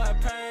 25 racks for a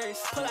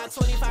purse. Pull out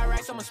 25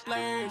 racks, I'ma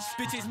splurge.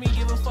 Bitches, me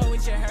give a fuck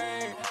what you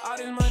heard. All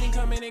this money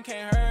coming in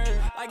can't hurt.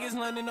 Like it's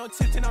London, no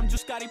Tipton, I'm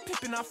just Scottie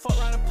Pippen. I fuck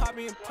around and pop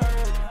me a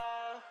perk.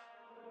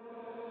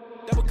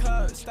 Double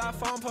cup,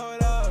 styrofoam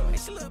pulled up. And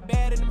she look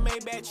bad in the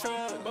Maybach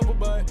truck. Bubble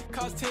butt,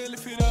 cost 10 to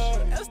fit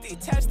up. LSD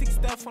attached, stick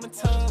stuff on the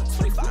tongue.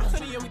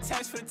 2500, yeah, we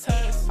tax for the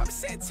test. Papa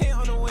said 10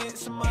 on the wind,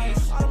 some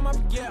ice. All of my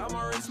forget, I'm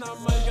a rich, not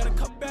money. Got a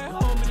cup back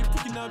home, and he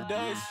picking up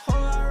days.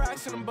 Whole lot of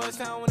rocks in the bus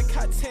down. When it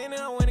caught 10,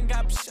 and I went and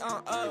got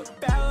up.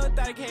 Bad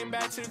thought I came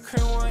back to the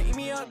crib one. Eat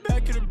me up,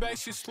 back of the back,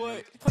 she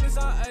slut. Put this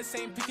on us,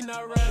 ain't picking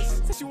up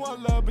rest. Said she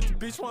want love, but the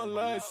bitch want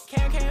lust.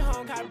 Came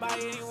home, gotta buy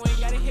it, he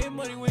went. Gotta hit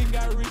money, we ain't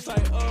gotta reach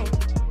like, oh.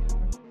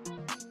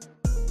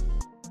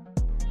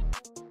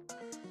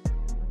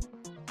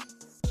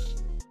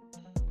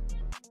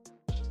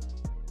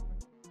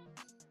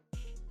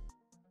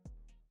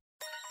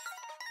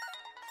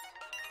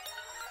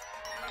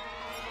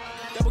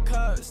 Double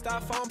cup,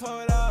 styrofoam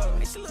pulled up.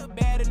 And she look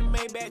bad in the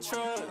Maybach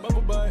truck.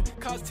 Bubble butt,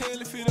 cost 10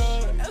 to fit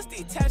up.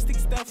 LSD attached, stick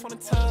stuff on the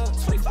tongue.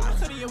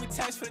 2500, yeah, we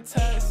tax for the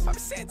test. Papa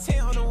said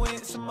 10 on the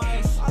wind, some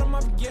ice. All of my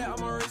forget,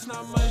 I'm a rich,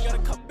 not money. Got a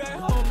cup back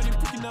home, and he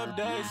picking up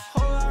days.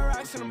 Whole lot of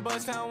rocks in the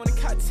bus down. When it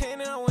caught 10,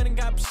 and I went and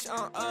got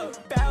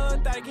up.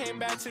 Bad thought I came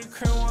back to the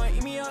crib one.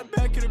 Eat me up,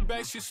 back of the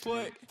back, she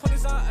slut. Put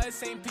this on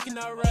us, ain't picking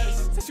up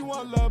rest. Said she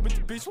want love, but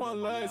the bitch want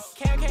lust.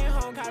 Came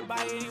home, gotta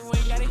buy it, he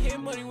went. Gotta hit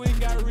money, we ain't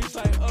gotta reach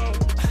like, oh.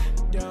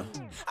 Damn.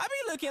 I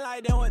be looking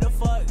like them, what the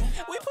fuck?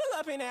 We pull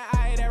up in that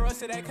eye, that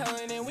roasted, that color,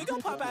 and then we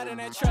gon' pop out in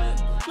that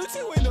truck. Look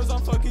to windows,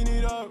 I'm fucking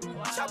it up.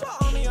 Chopper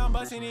on me, I'm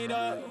busting it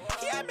up.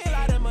 He had me a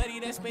lot of money,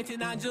 then spent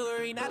it on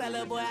jewelry. Now that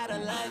little boy out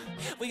of luck.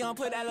 We gon'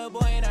 put that little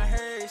boy in a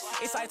hearse.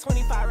 It's like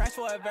 25 racks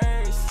for a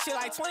verse. Shit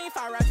like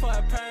 25 racks for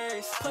a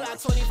purse. Pull out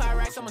 25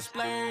 racks, I'ma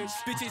splurge.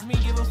 Bitches, me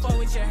give a fuck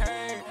what you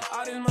heard.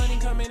 All this money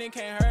coming in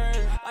can't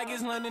hurt. Like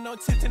it's London, no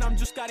Tipton, I'm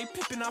just Scottie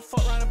Pippen. I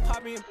fuck around and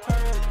pop me a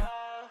perk.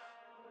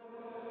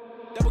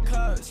 Double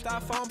cup,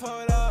 styrofoam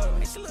pulled up.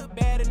 And she look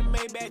bad in the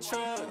Maybach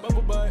truck.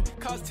 Bubble butt,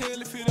 cost 10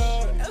 to fit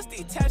up.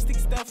 LSD attached, stick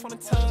stuff on the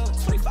tongue.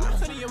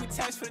 2500, yeah, we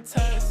tax for the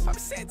test. Papa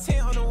said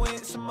 10 on the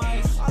wind, some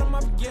ice. All of my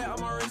forget,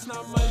 I'm a rich,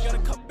 not money. Got a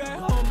cup back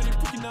home, and he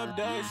picking up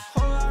days.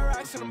 Whole lot of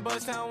rocks in the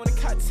bus down. When it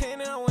caught 10,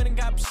 and I went and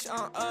got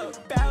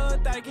up.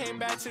 Bad thought I came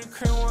back to the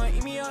crib one.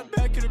 Eat me up,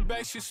 back of the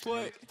back, she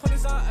slut. Put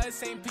this on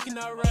us, ain't picking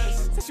up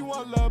rest. Said she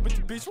want love, but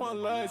the bitch want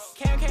lust.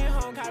 Came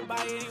home, gotta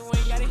buy it, he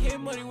went. Gotta hit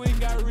money, we ain't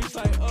gotta reach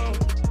like, oh.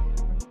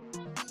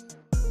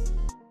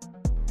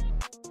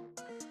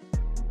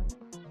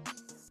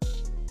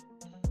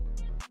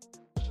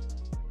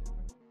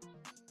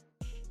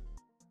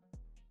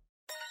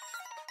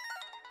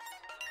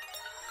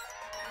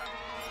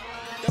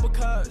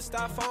 cup,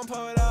 styrofoam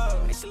pulled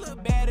up. And she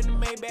look bad in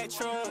the Maybach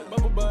truck.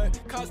 Bubble butt,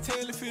 cost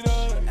 10 lift it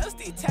up.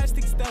 LSD attached,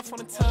 stick stuff on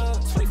the tongue.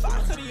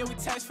 2500, yeah, we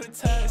tax for the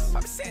test.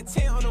 Papa said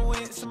 10 on the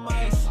wind, some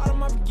ice. All of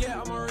my forget,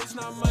 I'm a rich,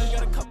 not money.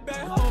 Got a couple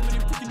back home,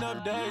 and they picking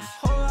up days.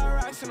 Whole lot of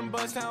rocks in the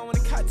bus down. When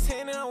it caught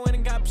 10, and I went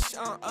and got psh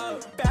on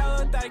up.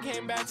 Bad thought I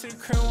came back to the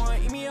crib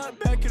one. Eat me up,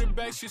 back of the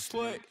back, she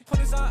slut.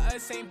 Pointers on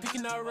us, ain't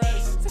picking up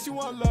rest. Said she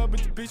want love, but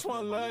the bitch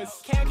want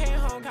less. Came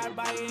home, gotta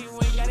buy it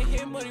anyway. Gotta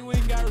hit money, we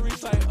ain't gotta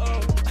reach like,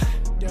 oh.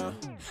 Yeah.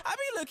 I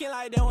be looking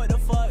like them, what the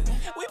fuck?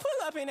 We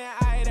pull up in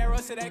that eye, that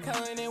roasted that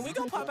Cullen, and we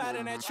gon' pop out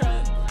in that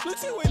truck. Look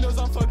to windows,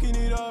 I'm fucking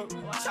it up.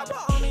 Chopper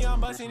on me,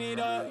 I'm busting it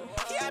up.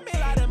 He had me a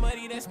lot of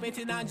money, then spent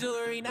it on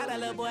jewelry. Now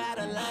that little boy out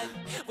of luck.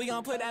 We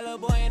gon' put that little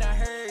boy in a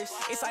hearse.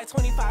 It's like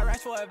 25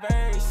 racks for a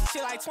verse.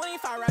 Shit like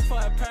 25 racks for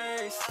a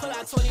purse. Pull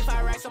out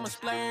 25 racks, I'ma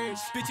splurge.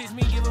 Bitches,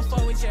 me give a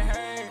fuck what you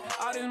heard.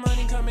 All this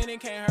money coming in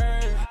can't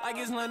hurt. Like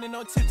it's London,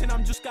 no Tipton,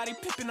 I'm just Scottie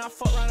Pippen. I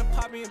fuck around and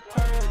pop me a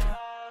perk.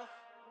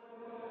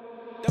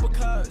 Double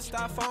cup,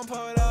 styrofoam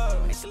pulled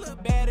up. And she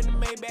look bad in the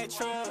Maybach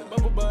truck.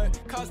 Bubble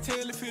butt, cost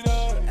 10 lift it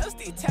up.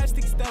 LSD attached,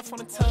 stick stuff on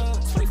the tongue.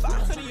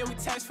 2500, yeah, we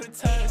tax for the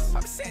test.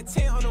 Papa said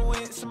 10 on the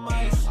wind, some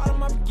ice. All of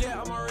my forget,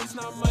 I'm a rich,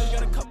 not money.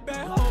 Got a couple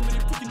back home, and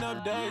they picking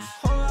up days.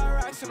 Whole lot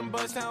of rocks in the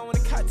bus down. When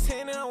it caught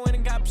 10, and I went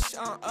and got psh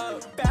on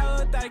up.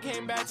 Bad thought I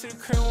came back to the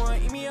crib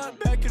one. Eat me up,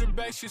 back of the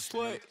back, she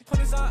slut.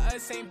 Pointers on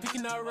us, ain't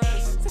picking up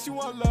rest. Said she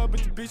want love, but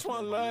the bitch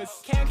want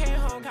less. Came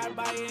home, gotta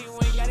buy it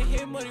anyway. Gotta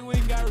hit money, we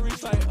ain't gotta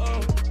reach like, oh.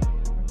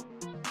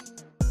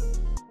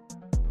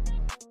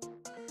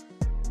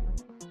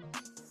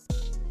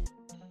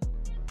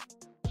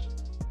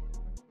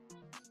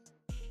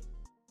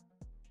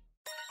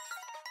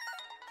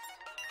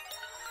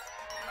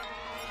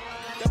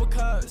 Double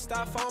cup,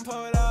 styrofoam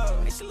pulled up.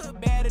 And she look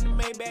bad in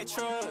the Maybach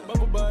truck.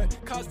 Bubble butt,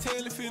 cost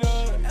 10 lift it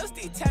up.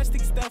 LSD attached,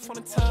 stick stuff on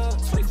the tongue.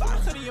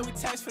 2500, yeah, we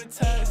tax for the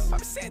test.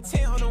 Papa said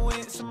 10 on the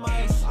wind, some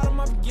ice. All of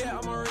my forget,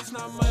 I'm a rich,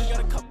 not money. Got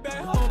a couple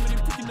back home, and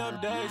they picking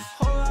up days.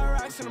 Whole lot of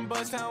rocks in the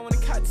bus down. When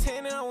it caught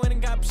 10, and I went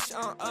and got psh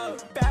on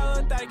up.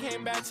 Bad thought I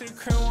came back to the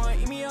crib one.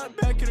 Eat me up,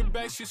 back of the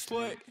back, she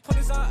slut.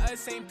 Pointers on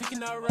us, ain't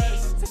picking up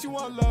rest. Said she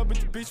want love, but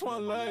the bitch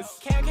want less.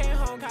 Came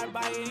home, gotta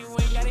buy it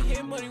anyway. Gotta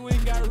hit money, we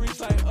ain't gotta reach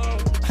like, oh.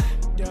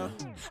 Yeah.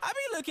 I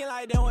be looking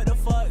like them, what the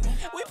fuck?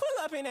 We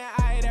pull up in that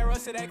eye, that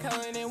roasted that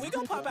Cullen, and we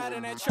gon' pop out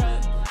in that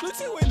truck. Look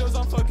to windows,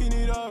 I'm fucking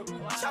it up.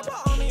 Chopper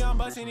on me, I'm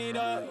busting it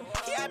up.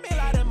 He had me a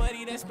lot of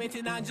money, then spent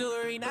it on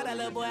jewelry. Now that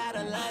little boy out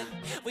of luck.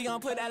 We gon'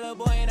 put that little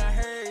boy in a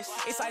hearse.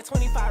 It's like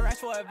 25 racks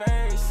for a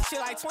verse. Shit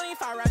like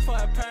 25 racks for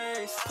a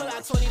purse. Pull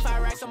out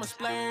 25 racks, I'ma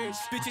splurge.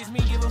 Bitches, me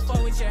give a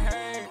fuck what you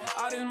heard.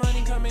 All this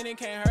money coming in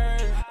can't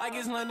hurt. Like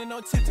it's London, no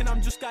Tipton,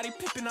 I'm just Scottie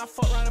Pippen. I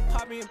fuck around and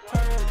pop me a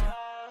perk.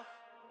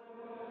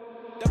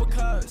 Double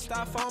cup,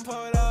 styrofoam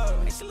pulled up.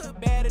 And she look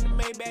bad in the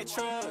Maybach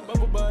truck.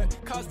 Bubble butt,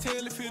 cost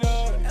 10 lift it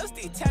up.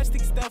 LSD attached,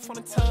 stick stuff on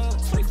the tongue.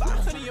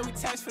 2500, yeah, we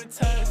tax for the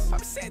test.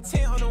 Papa said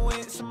 10 on the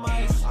wind, some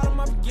ice. All of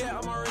my forget,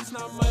 I'm a rich,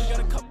 not money. Got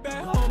a couple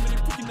back home, and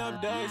they picking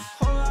up days.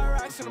 Whole lot of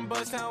rocks in the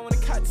bus down. When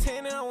it caught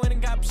 10, and I went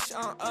and got psh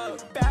on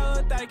up.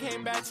 Bad thought I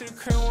came back to the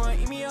crib one.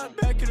 Eat me up,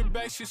 back of the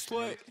back, she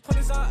slut.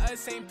 Pointers on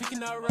us, ain't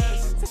picking up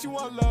rest. Said she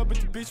want love, but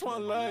the bitch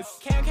want less.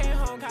 Came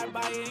home, gotta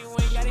buy it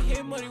anyway. Gotta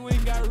hit money, we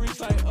ain't gotta reach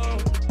like, oh.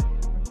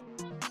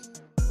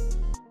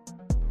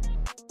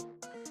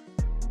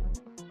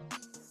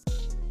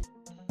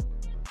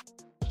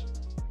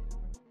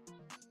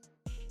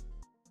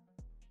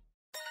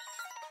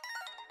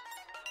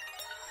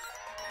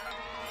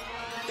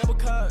 Double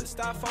cup,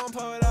 styrofoam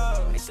pulled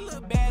up. And she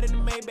look bad in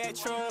the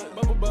Maybach truck.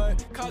 Bubble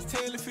butt, cost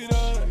 10 lift it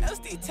up.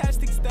 LSD attached,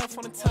 stick stuff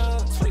on the tongue.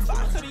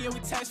 2500, yeah, we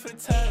tax for the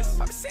test.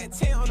 Papa said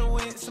 10 on the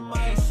wind, some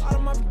ice. All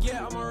of my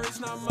forget, I'm a rich,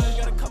 not money.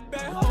 Got a couple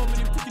back home, and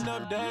they picking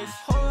up days.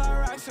 Whole lot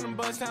of rocks in the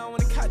bus down.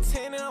 When it caught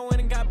 10, and I went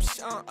and got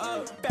psh on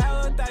up.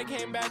 Bad thought I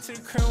came back to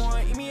the crib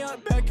one. Eat me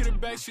up, back of the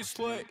back, she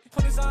slut.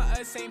 Pointers on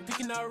us, ain't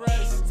picking up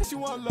rest. Said she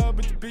want love,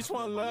 but the bitch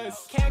want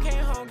less. Came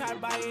home, gotta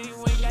buy it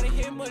anyway. Gotta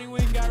hit money, we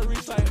ain't gotta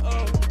reach like,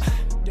 oh.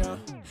 Yeah.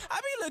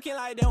 I be looking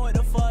like them, what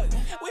the fuck?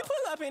 We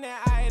pull up in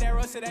that eye, that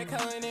roasted that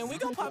Cullen, and we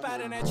gon' pop out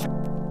in that truck.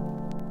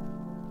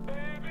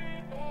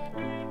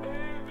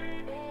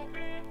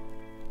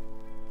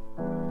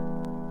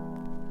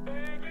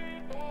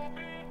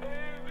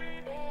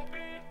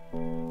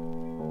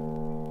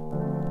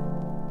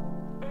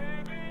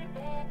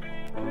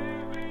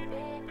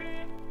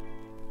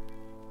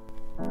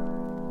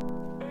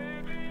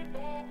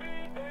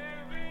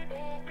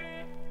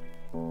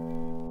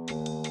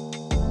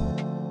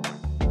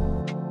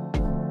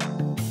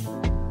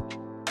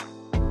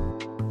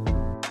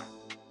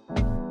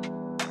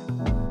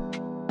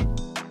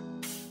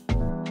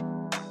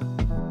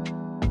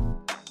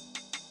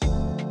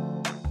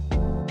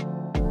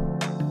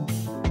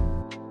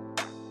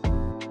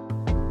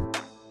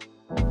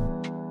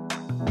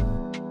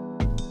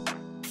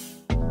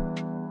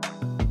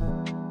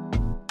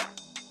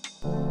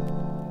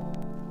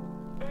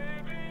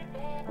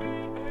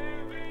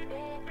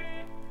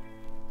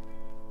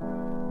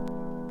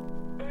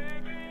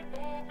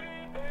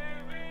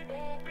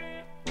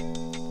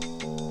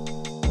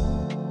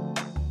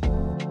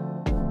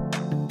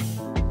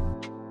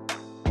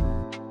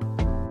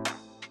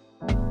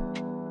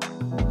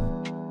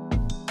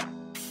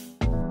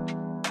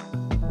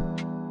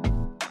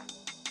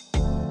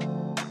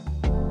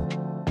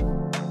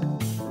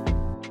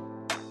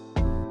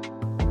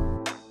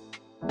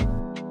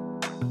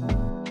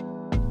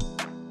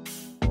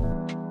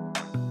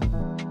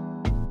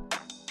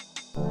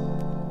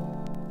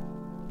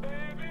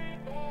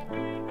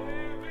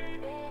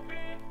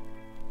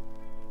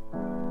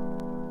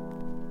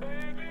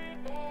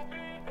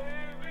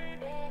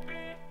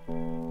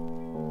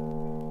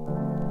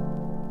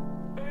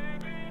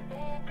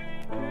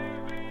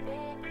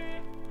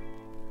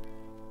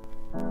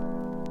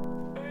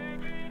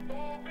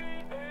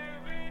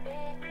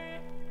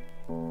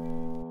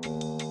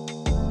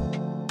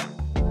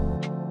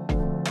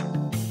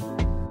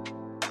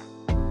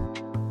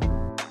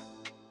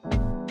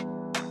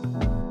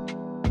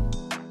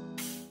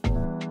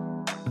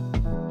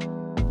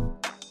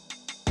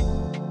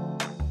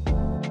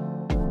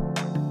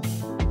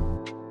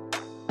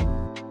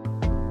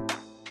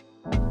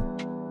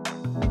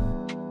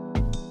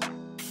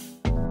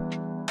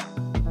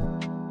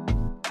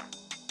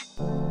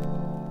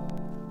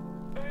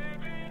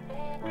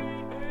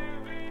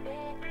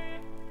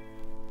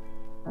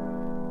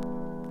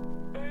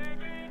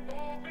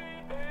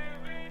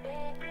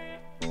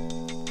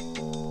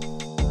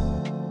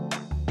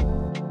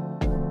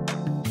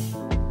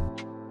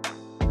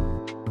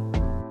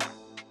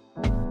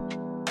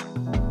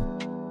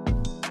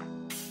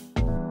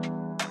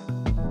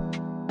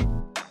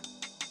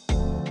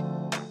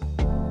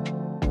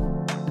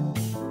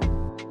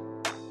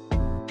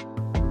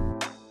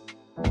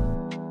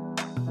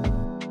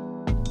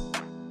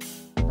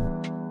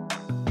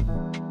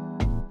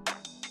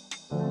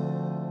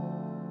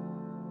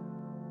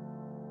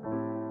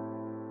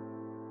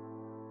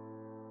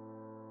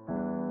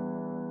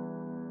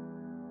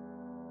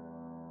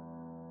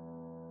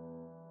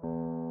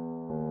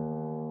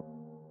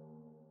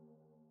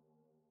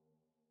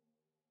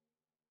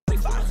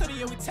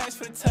 yeah, we tax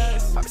for the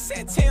test. Papa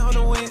said 10 on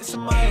the wind,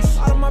 some ice.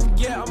 All of my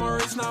forget, I'm a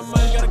rich, not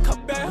much. Got a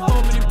cup back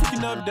home, and he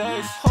picking up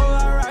days. Whole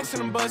lot of rocks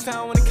in the bus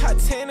down. When it caught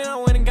 10, and I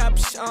went and got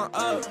psh up.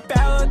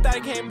 Bad little thought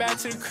he came back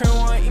to the crib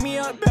one. Eat me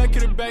up, back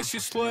of the back, she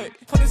slut.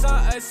 Put us on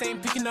us,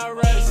 ain't picking up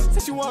rest.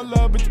 Said she want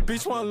love, but the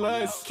bitch want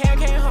less. Came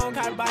home,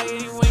 gotta buy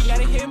it anyway.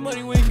 Gotta hit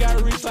money, we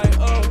gotta reach like,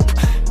 oh.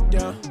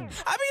 Yeah.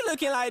 I be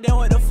looking like them,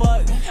 what the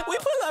fuck? We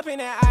pull up in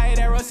that eye,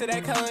 that roasted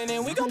that Cullen,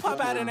 and we gon'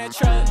 pop out in that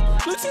truck.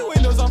 Blue check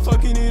windows, I'm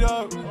fucking it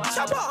up.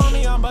 Chopper on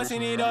me, I'm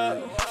busting it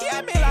up. He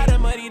had me a lot of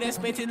money, then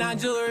spent it on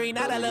jewelry.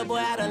 Now that little boy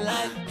out of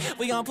luck.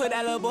 We gon' put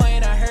that little boy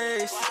in a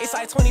hearse. It's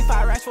like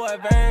 25 racks for a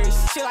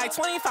verse. Shit like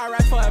 25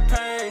 racks for a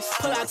purse.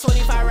 Pull out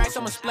 25 racks,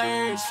 I'ma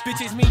splurge.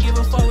 Bitches, me give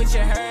a fuck what you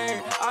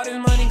heard. All this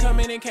money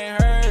coming in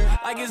can't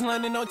hurt. Like it's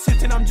London, no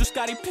Tipton, I'm just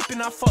Scotty Pippen.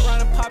 I fuck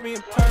around and pop me a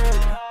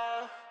perk.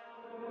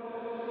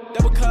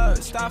 Double cup,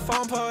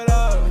 styrofoam, pull it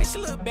up. That shit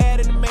look bad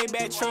in the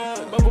Maybach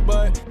truck. Bubble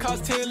butt,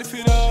 cost 10, lift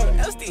it up.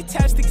 LSD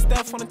attached, stick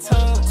stuff on the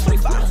tongue.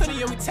 2500,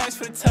 yeah, we tax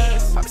for the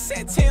test. Papa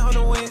said 10 on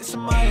the wind,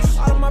 some ice.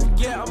 All of my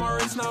forget, I'm a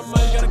rich, not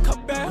much. Got a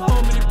cup back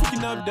home, and he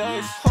picking up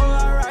days. Whole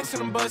lot of rocks in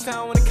the bus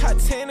down. When it caught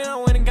 10, and I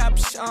went and got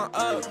psh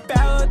up.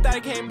 Bad little thought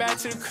he came back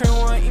to the crib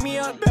one. Eat me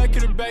up, back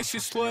of the back, she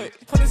slut.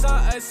 Put us on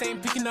us,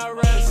 ain't picking up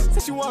rest.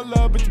 Said she want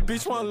love, but the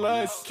bitch want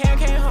less. Came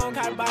home,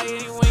 gotta buy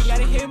it anyway.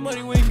 Gotta hit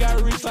money, we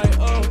gotta reach like,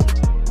 oh.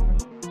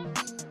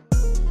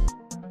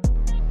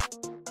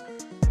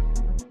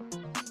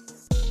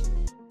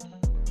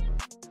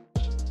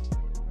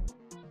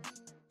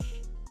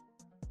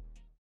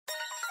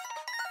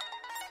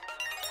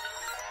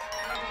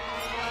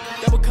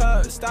 Double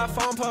cup,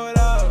 styrofoam, pull it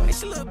up. That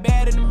shit look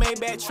bad in the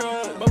Maybach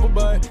truck. Bubble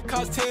butt,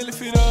 cost 10,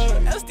 lift it up.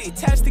 LSD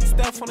attached, stick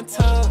stuff on the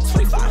tongue.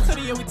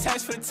 2500, yeah, we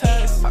tax for the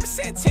test. Papa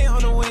said 10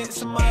 on the wind,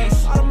 some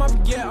ice. All of my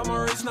forget, I'm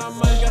a rich, not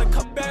much. Got a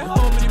cup back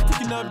home, and he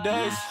picking up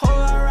days. Whole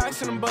lot of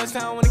rocks in the bus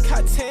down. When it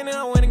caught 10, and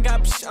I went and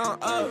got psh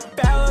up.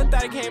 Bad little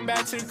thought he came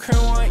back to the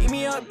crib one. Eat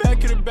me up,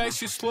 back of the back,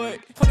 she slut.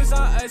 Put us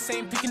on us,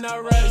 ain't picking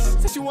up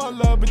rest. Said she want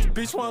love, but the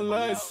bitch want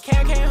less.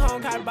 Came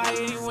home, gotta buy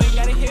it anyway.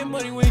 Gotta hit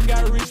money, we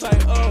gotta reach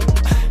like, oh.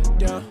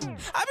 Yeah.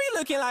 I be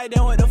looking like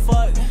them, what the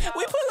fuck?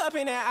 We pull up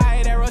in that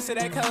eye, that roasted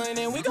that Cullen,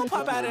 and we gon'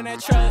 pop out in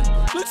that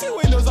truck. Blue check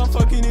windows, I'm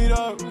fucking it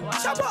up.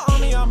 Chopper on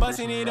me, I'm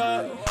busting it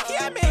up. He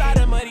had me a lot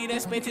of money, then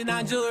spent it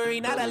on jewelry.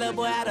 Now that little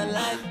boy out of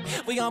luck.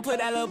 We gon' put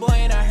that little boy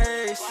in a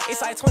hearse.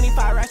 It's like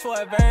 25 racks for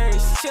a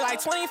verse. Shit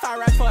like 25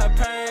 racks for a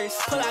purse.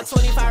 Pull out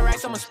 25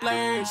 racks, I'ma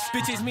splurge.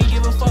 Bitches, me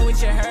give a fuck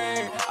what you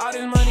heard. All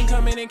this money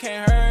coming in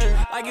can't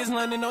hurt. Like it's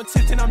London, no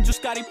Tipton, I'm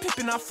just Scotty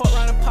Pippen. I fuck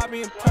around and pop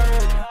me a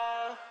perk.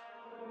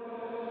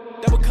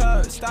 Double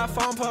cup,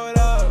 styrofoam, pull it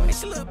up. That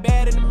shit look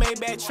bad in the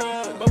Maybach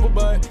truck. Bubble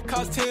butt,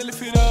 cost 10, lift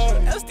it up.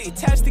 LSD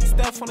attached, stick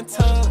stuff on the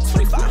tongue.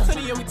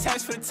 2500, yeah, we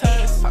tax for the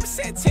test. Papa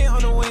said 10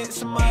 on the wind,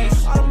 some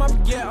ice. All of my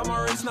forget, I'm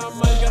a rich, not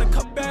much. Got a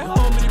cup back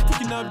home, and he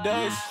picking up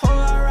days. Whole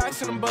lot of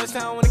rocks in the bus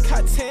down. When it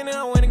caught 10, and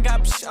I went and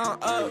got psh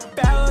up.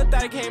 Bad little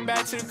thought he came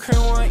back to the crib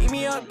one. Eat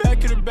me up,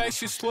 back of the back,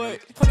 she slut.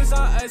 Put us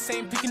on us,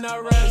 ain't picking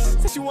up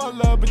rest. Said she want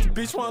love, but the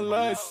bitch want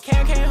less.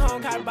 Came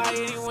home, gotta buy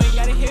it anyway.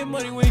 Gotta hit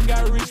money, we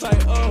gotta reach like,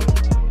 oh.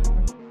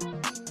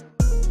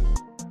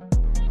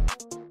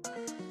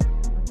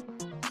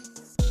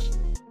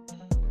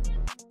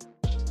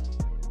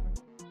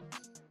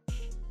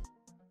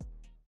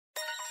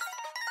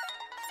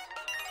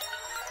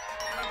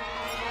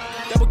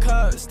 Double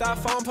cup,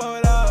 styrofoam, pull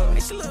it up.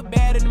 That shit look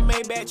bad in the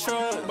Maybach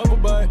truck. Bubble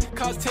butt,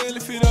 cost 10,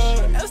 lift it up.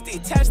 LSD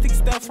attached, stick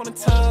stuff on the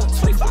tongue.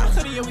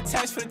 2500, yeah, we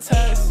tax for the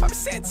test. Papa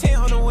said 10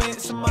 on the wind,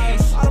 some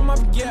ice. All of my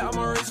forget, I'm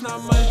a rich,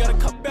 not much. Got a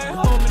cup back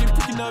home, and he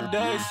picking up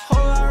days.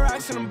 Whole lot of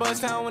rocks in the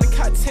bus down. When it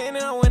caught 10,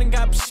 and I went and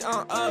got psh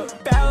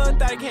up. Bad little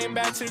thought he came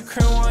back to the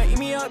crib one. Eat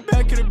me up,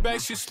 back of the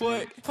back, she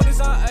slut. Put us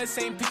on us,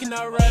 ain't picking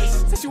up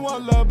rest. Said she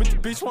want love, but the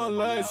bitch want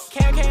less.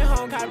 Came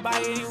home, gotta buy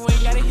it anyway.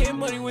 Gotta hit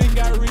money, we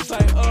gotta reach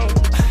like, oh.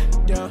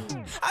 Yeah.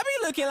 I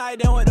be looking like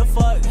them, what the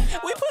fuck?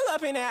 We pull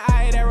up in that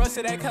eye, that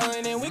roasted that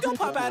Cullen, and we gon'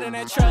 pop out in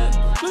that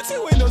truck. Blue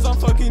check windows, I'm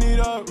fucking it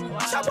up.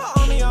 Chopper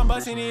on me, I'm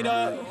busting it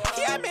up.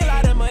 He had me a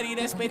lot of money,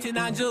 then spent it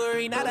on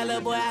jewelry. Now that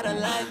little boy out of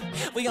luck.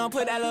 We gon'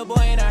 put that little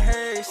boy in a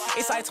hearse.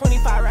 It's like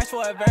 25 racks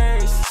for a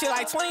verse. Shit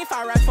like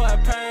 25 racks for a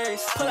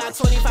purse. Pull out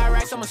 25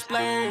 racks, I'ma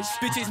splurge.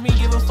 Bitches, me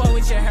give a fuck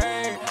what you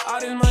heard. All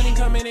this money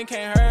coming in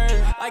can't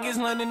hurt. Like it's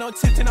London, no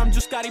Tipton, I'm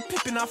just Scotty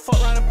Pippen. I fuck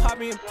around and pop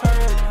me a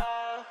perk.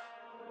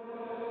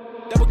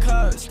 Double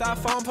cup,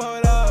 styrofoam, pull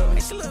it up.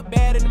 That shit look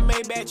bad in the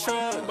Maybach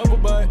truck. Bubble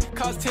butt,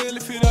 cost 10,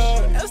 lift it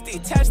up. LSD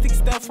attached, stick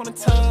stuff on the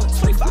tongue.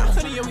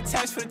 2500, yeah, we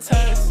tax for the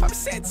test. Papa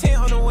said 10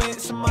 on the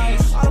wind, some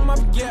ice. All of my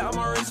forget, I'm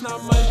a rich,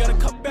 not much. Got a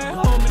cup back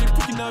home, and he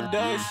picking up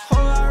days.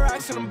 Whole lot of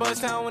rocks in the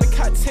bus down. When it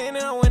caught 10,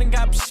 and I went and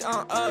got psh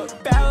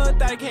up. Bad little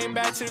thought he came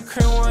back to the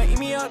crib one. Eat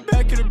me up,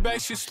 back of the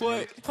back, she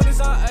slut. Put us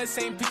on us,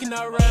 ain't picking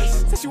up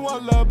rest. Said she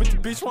want love, but the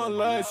bitch want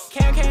less.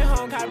 Came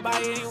home, gotta buy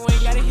it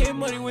anyway. Gotta hit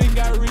money, we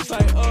gotta reach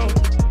like, oh.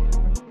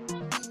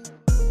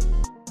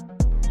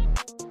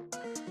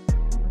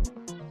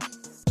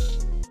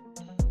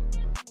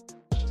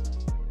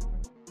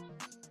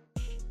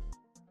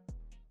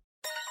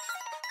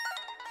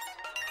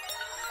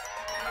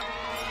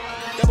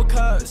 Double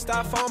cup,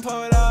 styrofoam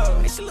pulled up.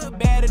 And she look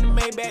bad in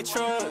the Maybach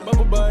truck.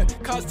 Bubble butt,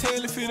 cost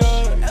 10 lift it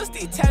up.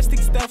 LSD attached, stick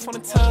stuff on the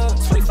tongue.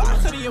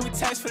 2500, yeah, we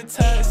tax for the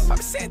test.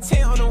 Papa said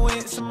 10 on the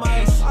wind, some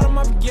ice. All of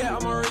my forget,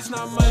 I'm a rich,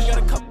 not money. Got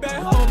a cup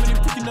back home and he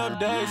picking up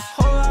days.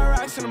 Whole lot of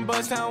rocks in the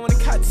bus down. When it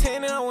caught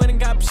 10 and I went and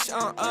got psh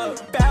on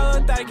up.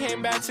 Bad thought I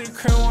came back to the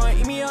crib one.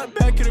 Eat me up,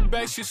 back of the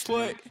back, she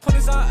slut. Put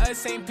this on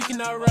us, ain't picking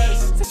up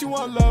rest. Said she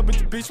want love, but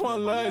the bitch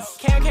want lust.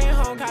 Came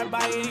home, gotta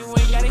buy it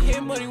anyway. Gotta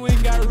hit money, we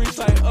ain't gotta reach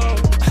like, oh.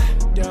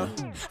 Yeah.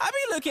 I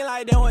be looking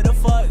like them, what the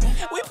fuck?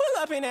 We pull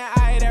up in that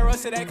eye, that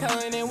roasted, that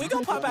color, and then we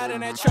gon' pop out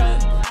in that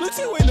truck. Look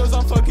to windows,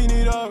 I'm fucking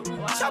it up.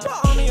 Chopper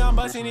on me, I'm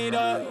busting it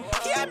up.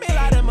 He had me a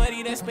lot of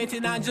money, then spent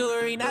it on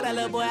jewelry. Now that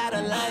little boy out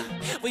of luck.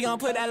 We gon'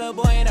 put that little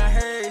boy in a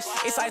hearse.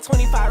 It's like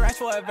 25 racks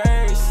for a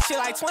verse. Shit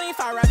like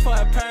 25 racks for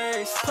a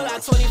purse. Pull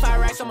out 25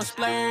 racks, I'ma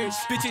splurge.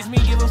 Bitches, me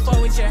give a fuck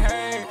what you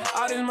heard.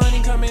 All this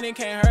money coming in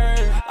can't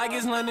hurt. Like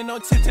it's London, no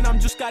Tipton,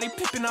 I'm just Scotty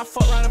Pippen. I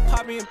fuck around and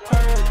pop me a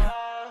purr.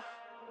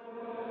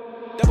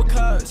 Double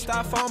cup,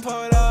 styrofoam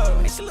pulled up.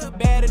 And she look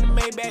bad in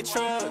the Maybach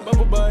truck.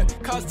 Bubble butt,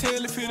 cost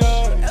 10 lift it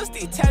up.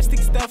 LSD attached, stick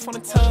stuff on the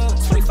tongue.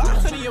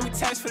 2500, yeah, we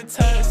tax for the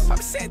test.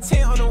 Papa said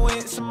 10 on the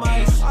wind, some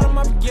ice. All of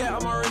my forget,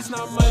 I'm a rich,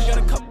 not money. Got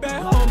a cup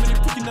back home and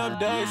he picking up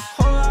days.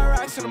 Whole lot of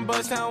rocks in the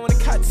bus down. When it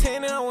caught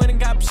 10 and I went and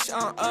got psh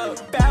on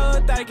up.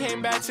 Bad thought I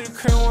came back to the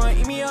crib one.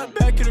 Eat me up,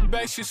 back of the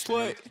back, she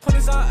slut. Put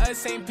this on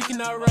us, ain't picking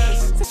up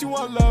rest. Said she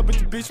want love, but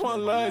the bitch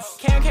want lust.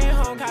 Came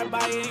home, gotta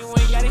buy it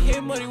anyway. Gotta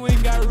hit money, we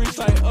ain't gotta reach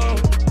like, oh.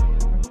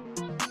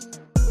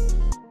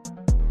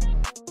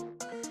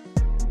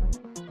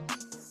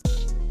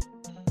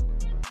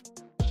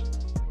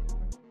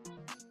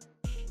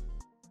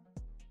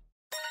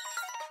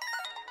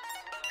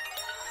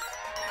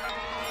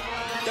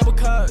 Double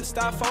cup,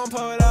 styrofoam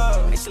pulled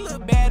up. And she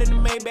look bad in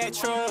the Maybach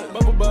truck.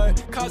 Bubble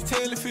butt, cost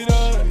 10 lift it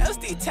up.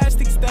 LSD attached,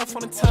 stick stuff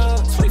on the tongue.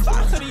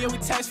 2500, yeah, we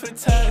tax for the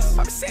test.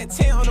 Papa said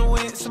 10 on the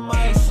wind, some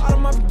ice. All of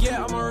my forget,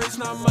 I'm a rich,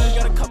 not money.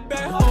 Got a cup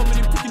back home and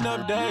he picking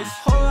up days.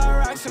 Whole lot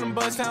of rocks in the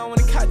bus down. When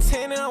it caught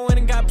 10 and I went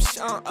and got psh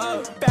on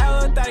up.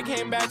 Bad thought I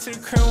came back to the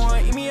crib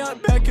one. Eat me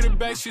up, back of the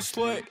back, she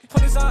slut.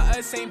 Put this on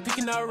us, ain't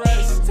picking up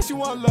rest. Said she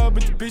want love,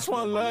 but the bitch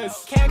want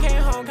lust. Came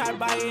home, gotta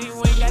buy it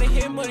anyway. Gotta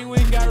hit money, we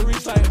ain't gotta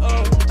reach like,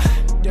 oh.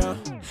 Yeah.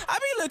 I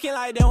be looking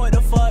like them, what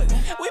the fuck?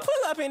 We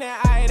pull up in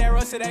that eye, that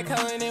roasted, that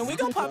color, and then we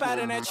gon' pop out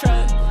in that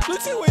truck.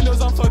 Look to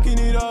windows, I'm fucking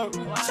it up.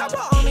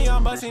 Chopper on me,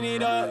 I'm busting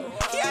it up.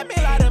 He had me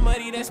a lot of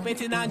money, then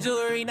spent it on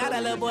jewelry. Now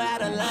that little boy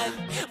out of luck.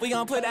 We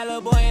gon' put that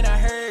little boy in a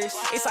hearse.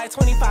 It's like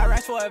 25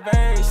 racks for a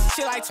verse.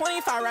 Shit like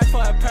 25 racks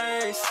for a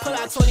purse. Pull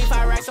out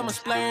 25 racks, I'ma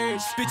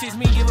splurge. Bitches,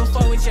 me give a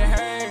fuck what you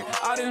heard.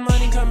 All this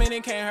money coming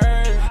in can't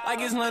hurt. Like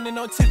it's London,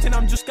 no Tipton,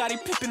 I'm just Scotty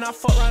Pippen. I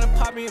fuck around and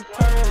pop me a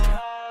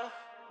purr.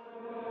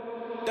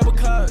 Double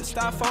cup,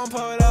 styrofoam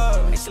pulled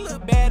up. And she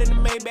look bad in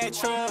the Maybach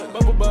truck.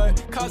 Bubble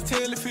butt, cost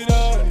 10 lift it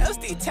up.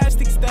 LSD attached,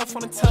 stick stuff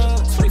on the tongue.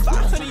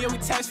 2500, yeah, we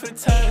tax for the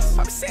test.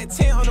 Papa said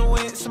 10 on the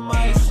wind, some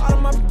ice. All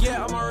of my forget,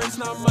 I'm a rich,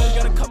 not money.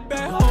 Got a cup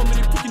back home and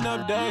he picking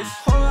up days.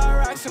 Whole lot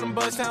of rocks in the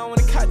bus down. When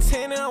it caught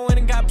 10 and I went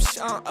and got psh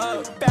on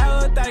up.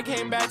 Bad thought I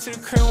came back to the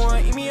crib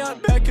one. Eat me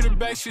up, back of the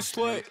back, she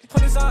slut.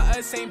 Put this on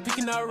us, ain't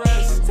picking up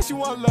rest. Said she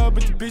want love,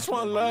 but the bitch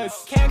want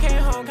lust. Came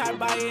home, gotta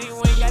buy it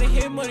anyway. Gotta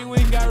hit money, we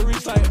ain't gotta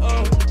reach like,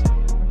 oh.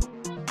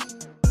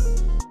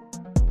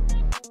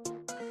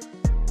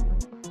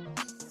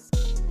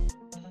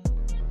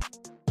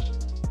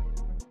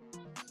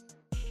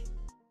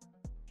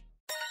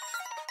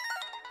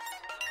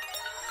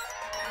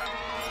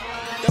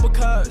 Double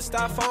cup,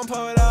 styrofoam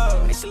pulled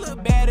up. And she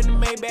look bad in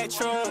the Maybach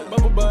truck.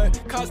 Bubble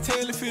butt, cost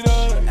 10 lift it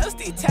up.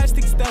 LSD attached,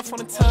 stick stuff on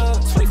the tongue.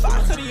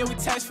 2500, yeah, we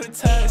tax for the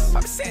test.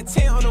 Papa said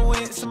 10 on the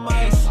wind, some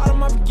ice. All of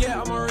my forget,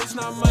 I'm a rich,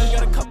 not money.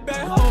 Got a cup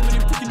back home and he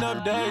picking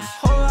up days.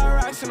 Whole lot of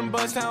rocks in the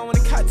bus down. When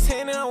it caught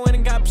 10 and I went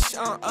and got psh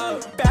on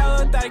up.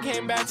 Bad thought I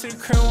came back to the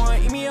crib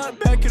one. Eat me up,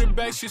 back of the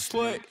back, she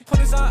slut. Put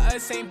this on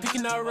us, ain't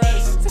picking up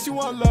rest. Said she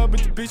want love, but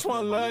the bitch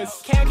want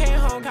lust. Came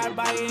home, gotta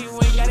buy it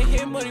anyway. Gotta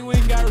hit money, we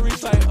ain't gotta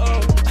reach like, oh.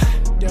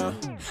 Yeah.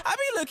 I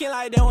be looking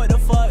like them, what the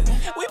fuck?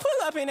 We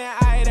pull up in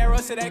that eye, that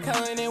roasted, that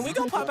color, and then we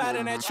gon' pop out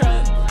in that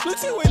truck. Look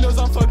to windows,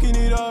 I'm fucking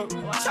it up.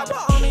 Chopper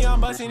on me,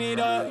 I'm busting it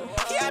up.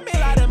 He had me a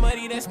lot of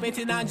money, then spent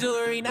it on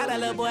jewelry. Now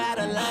that little boy out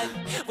of luck.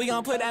 We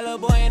gon' put that little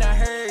boy in a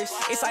hearse.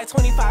 It's like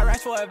 25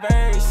 racks for a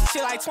verse.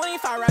 Shit like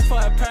 25 racks for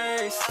a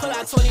purse. Pull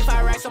out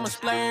 25 racks, I'ma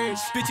splurge.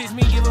 Bitches,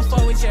 me give a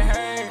fuck what you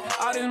heard.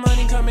 All this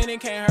money coming in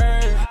can't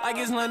hurt. Like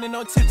it's London,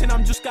 no Tipton,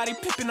 I'm just Scotty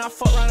Pippen. I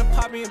fuck around and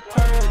pop me a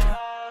purr.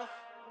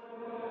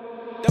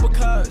 Double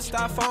cup,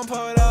 styrofoam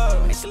pulled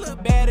up. And she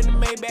look bad in the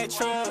Maybach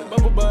truck.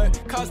 Bubble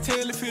butt, cost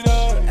 10 lift it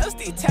up.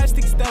 LSD attached,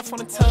 stick stuff on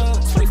the tongue.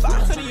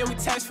 2500, yeah, we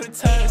tax for the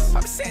test.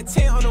 Papa said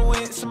 10 on the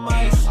wind, some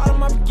ice. All of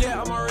my forget,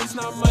 I'm a rich,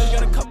 not money.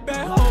 Got a cup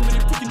back home and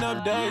he picking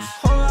up days.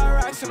 Whole lot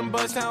of rocks in the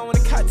bus down. When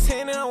it caught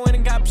 10 and I went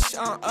and got psh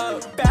on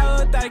up.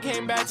 Bad thought I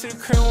came back to the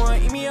crib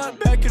one. Eat me up,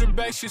 back of the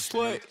back, she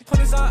slut. Put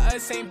this on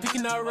us, ain't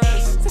picking up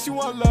rest. Said she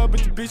want love, but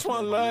the bitch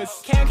want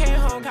lust. Came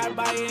home, gotta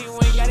buy it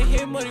anyway. Gotta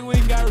hit money, we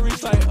ain't gotta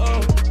reach like, oh.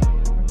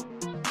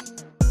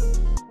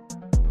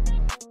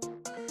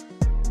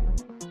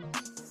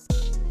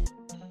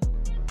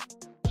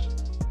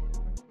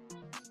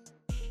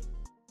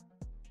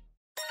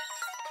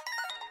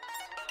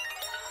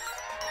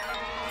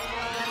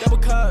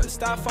 cup,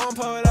 styrofoam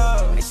pulled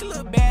up. And she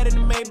look bad in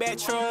the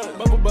Maybach truck.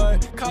 Bubble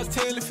butt, cost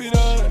 10 to fit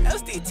up.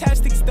 LSD attached,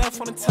 sticky stuff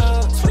on the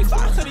tongue.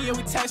 2500, yeah,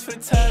 we tax for the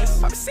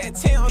test. Papa said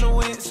 10 on the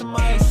wind, some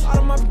ice. All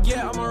of my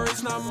forget, I'm a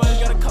rich, not much.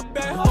 Got a cup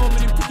back home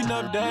and they picking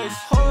up days.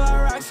 Whole lot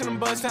of rocks in the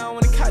bus down.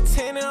 When it caught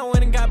 10 and I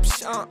went and got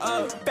psh on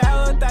up.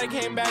 Bad thought I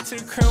came back to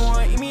the crib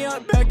one. Eat me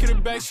up, back of the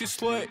back, she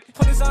slut.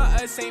 Put this on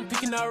us, ain't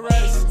picking up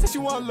rest. Said she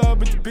want love,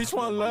 but the bitch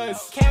want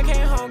less. Came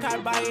home,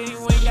 caught by it,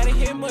 we ain't gotta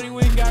hit money,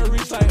 we ain't gotta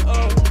reach like,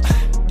 oh.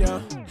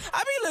 Damn.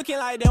 I be looking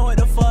like that, what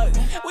the fuck?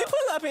 We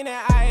pull up in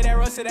that eye, that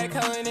rusted, that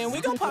color, and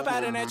we gon' pop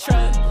out in that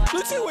truck.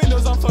 Blue tint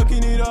windows, I'm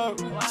fucking it up.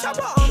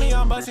 Chopper on me,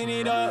 I'm busting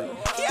it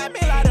up. He had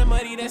made a lot of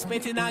money, then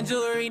spent it on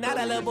jewelry. Now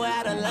that little boy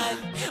out of luck.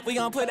 We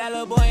gon' put that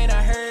little boy in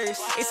a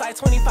hearse. It's like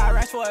 25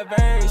 racks for a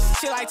verse.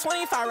 Shit like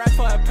 25 racks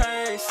for a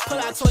purse. Pull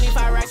out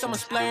 25 racks, I'ma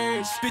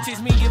splurge.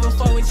 Bitches, me give a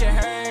fuck with your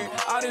hurt.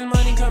 All this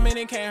money coming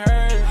in can't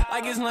hurt.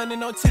 Like it's London,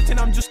 no Tipton,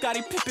 I'm just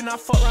Scottie Pippen. I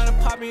fuck around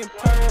and pop me a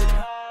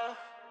perk.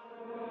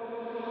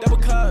 Double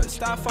cup,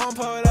 styrofoam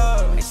pulled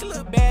up. And she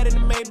look bad in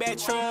the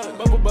Maybach truck.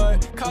 Bubble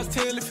butt, cost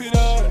 10 to fit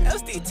up.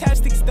 LSD attached,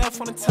 sticky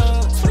stuff on the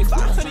tongue.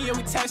 2500, yeah,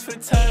 we tax for the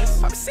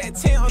test. Papa said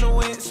 10 on the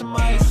wind, some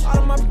ice. All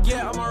of my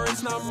forget, I'm a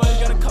rich, not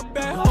much. Got a cup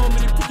back home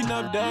and they picking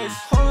up days.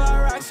 Whole lot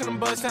of rocks in the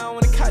bus down.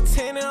 When it caught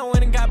 10 and I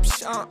went and got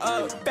psh on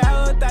up.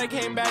 Bad thought I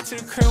came back to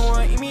the crib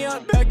one. Eat me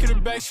up, back of the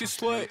back, she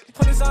slut.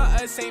 Put this on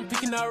us, ain't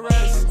picking up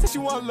rest. Said she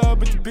want love,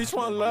 but the bitch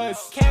want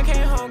less. Came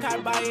home,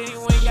 caught by it,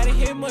 we ain't gotta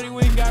hit money,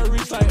 we ain't gotta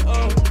reach like,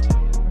 oh.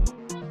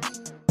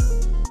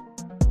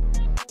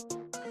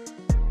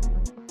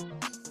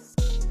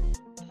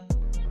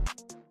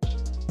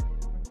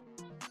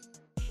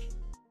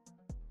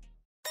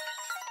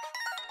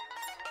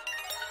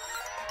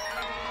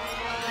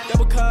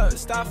 Double cup,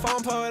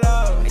 styrofoam pulled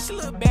up. And she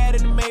look bad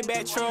in the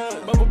Maybach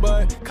truck. Bubble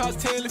butt, cost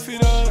 10 to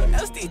fit up.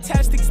 LSD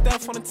attached, sticky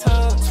stuff on the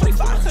tongue.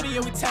 2500, yeah,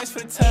 we tax for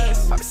the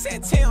test. Papa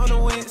said 10 on the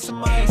wind,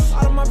 some ice.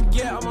 All of my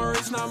forget, I'm a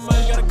rich, not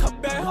much. Got a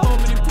cup back home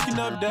and they picking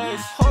up days.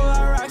 Whole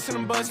lot of rocks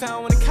in the bus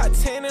down. When it caught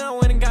 10 and I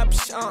went and got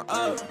psh on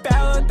up.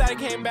 Bad thought I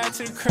came back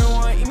to the crib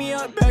one. Eat me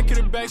up, back of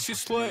the back, she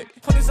slut.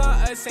 Put this on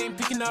us, ain't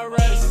picking up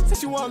rest. Said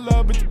she want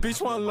love, but the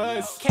bitch want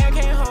less. Came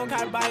home,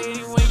 caught by it,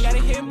 we ain't gotta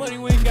hit money,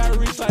 we ain't gotta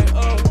reach like,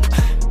 oh.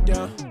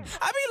 Damn.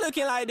 I be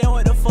looking like that,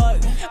 what the fuck?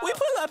 We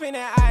pull up in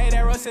that eye,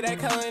 that rusted, that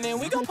color, and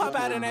we gon' pop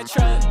out in that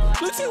truck.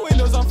 Blue tint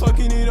windows, I'm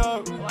fucking it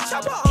up.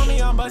 Chopper on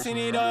me, I'm busting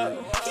it up.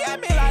 He had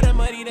made a lot of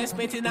money, then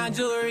spent it on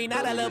jewelry.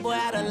 Now that little boy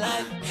out of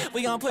luck.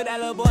 We gon' put that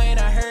little boy in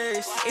a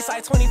hearse. It's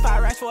like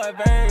 25 racks for a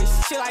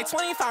verse. Shit like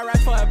 25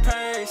 racks for a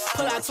purse.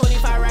 Pull out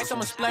 25 racks,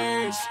 I'ma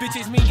splurge.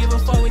 Bitches, me give a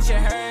fuck with your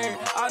hurt.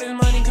 All this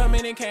money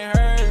coming in can't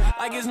hurt.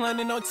 Like it's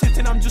London, no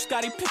Tipton, I'm just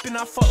Scottie Pippen.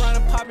 I fuck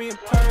around and pop me a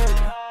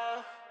perk.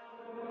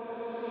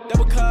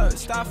 Double cup,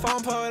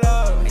 styrofoam pulled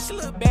up. And she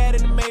look bad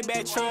in the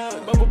Maybach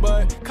truck. Bubble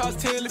butt, cost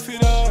 10 to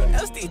fit up.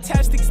 LSD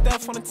attached, sticky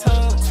stuff on the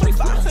tongue.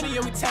 2500, yeah,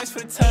 we tax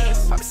for the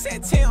test. Papa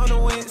said 10 on the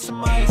wind,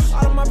 some ice.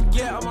 All of my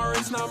forget, I'm a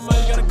rich, not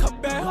much. Got a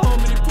cup back home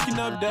and they picking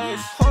up days.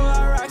 Whole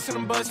lot of rocks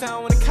in the bus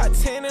down. When it caught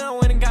 10 and I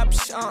went and got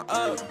psh on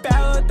up.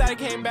 Bad thought I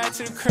came back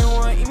to the crib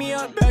one. Eat me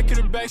up, back of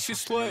the back, she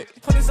slut.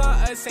 Put this on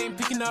us, ain't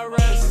picking up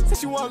rest. Said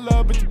she want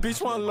love, but the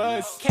bitch want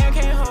less. Came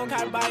home,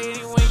 caught by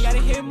it, we ain't gotta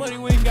hit money,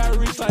 we ain't gotta. gotta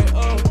reach like,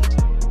 oh.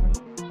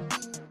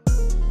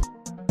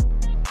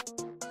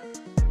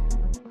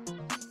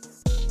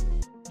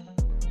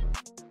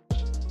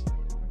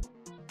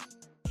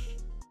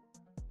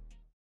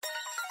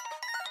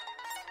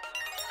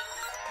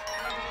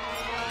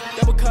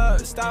 Double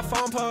cup,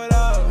 styrofoam pulled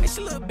up. And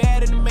she look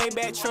bad in the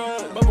Maybach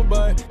truck. Bubble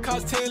butt,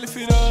 cost 10 to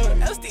fit up.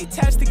 LSD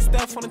attached, sticky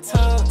stuff on the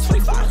tongue.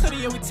 2500,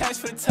 yeah, we tax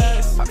for the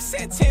test. Papa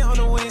said 10 on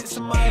the wind,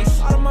 some ice.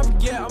 All of my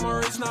forget, I'm a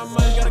rich, not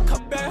money. Got a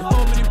cup back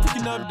home and they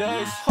picking up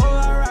days. Whole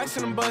lot of rocks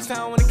in the bus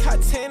down. When it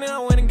caught 10 and I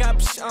went and got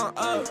psh on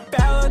up.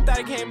 Bad thought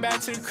I came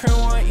back to the crib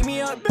one. Eat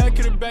me up, back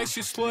of the back,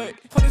 she slut.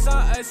 Put this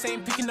on us,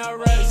 ain't picking up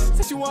rest.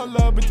 Said she want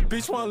love, but the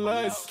bitch want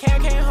less.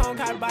 Came home,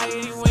 caught by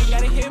it, we ain't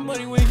gotta hit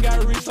money, we ain't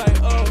gotta reach like,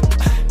 oh.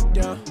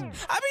 Yeah.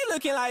 I be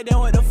looking like that,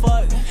 what the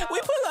fuck? We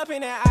pull up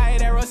in that eye,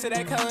 that rusted,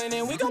 that color,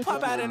 and we gon'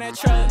 pop out in that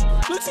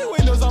truck. Blue tint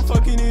windows, I'm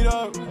fucking it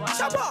up.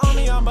 Chopper on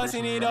me, I'm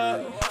busting it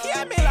up. He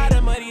had made a lot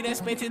of money, then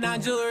spent it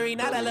on jewelry.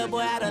 Now that little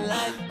boy out of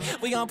luck.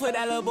 We gon' put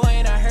that little boy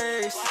in a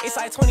hearse. It's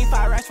like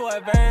 25 racks for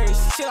a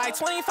verse. Shit like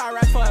 25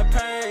 racks for a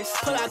purse.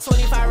 Pull out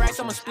 25 racks,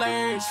 I'ma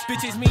splurge.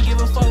 Bitches, me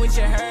give a fuck with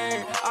your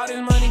hurt. All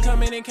this money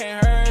coming in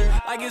can't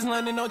hurt. Like it's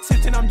London, no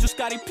Tipton, I'm just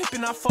Scottie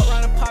Pippen. I fuck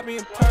around and pop me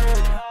a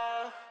perk.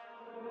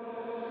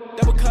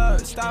 Double cup,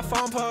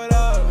 styrofoam pulled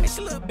up. And she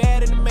look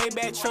bad in the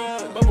Maybach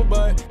truck. Bubble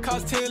butt,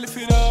 cost 10 to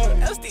fit up.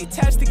 LSD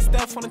attached, sticky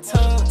stuff on the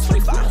tongue.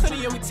 2500,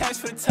 yeah, we tax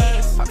for the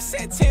test. Papa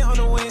said 10 on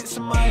the wind,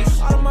 some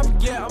ice. All of my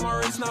forget, I'm a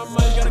rich, not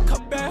money. Got a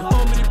cup back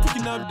home and they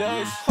picking up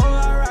days. Whole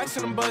lot of rocks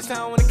in the bus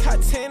down. When it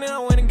caught 10 and I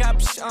went and got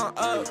psh on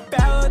up.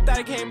 Bad thought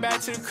I came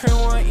back to the crib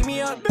one. Eat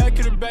me up, back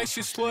of the back,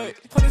 she slut.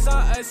 Put this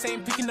on us,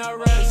 ain't picking up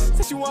rest.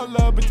 Said she want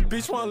love, but the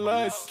bitch want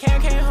less. Came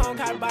home,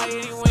 caught by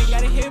it, we ain't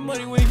gotta hit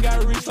money, we ain't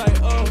gotta reach like,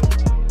 oh.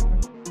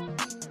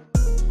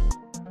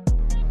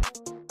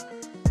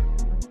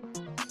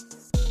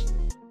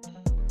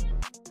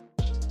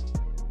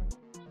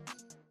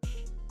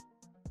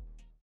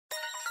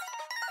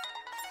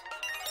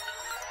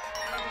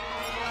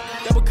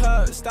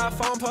 cup,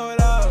 styrofoam, pull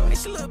it up. And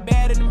she look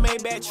bad in the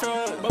Maybach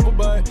truck. Bubble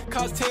butt,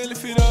 cost 10,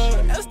 lift it up.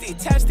 LSD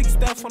attached, stick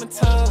stuff on the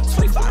tongue.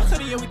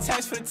 2500, yeah, we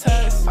tax for the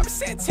test. Papa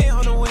said 10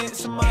 on the wind,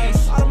 some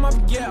ice. All of my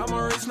baguette, I'm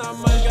a rich, not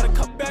much. Got a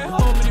cup back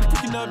home, and he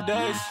picking up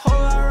days.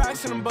 Whole lot of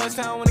rocks in the bus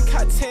down. When it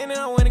caught 10, and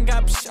I went and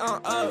got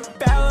up.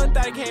 Bad little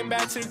thought came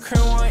back to the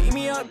crib one. Eat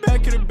me up,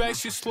 back of the back,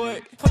 she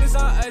slut. Put us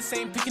on us,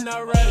 ain't picking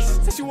up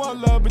rest. Said she want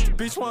love, but the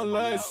bitch want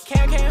lust.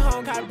 Came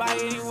home, gotta buy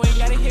it anyway.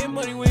 Gotta hit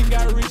money, we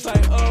gotta reach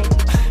like, oh.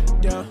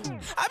 Yeah.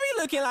 I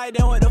be looking like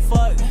them, what the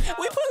fuck?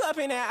 We pull up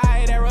in that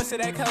eye, that roasted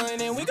that color,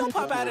 and we gon'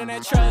 pop out in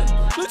that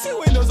truck. Look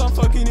to windows, I'm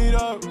fucking it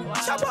up.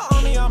 Chopper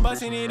on me, I'm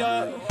busting it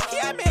up. He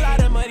had me a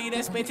lot of money,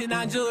 then spent it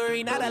on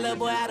jewelry. Now that little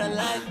boy out of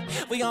luck.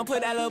 We gon'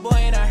 put that little boy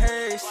in a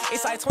hearse.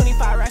 It's like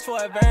 25 racks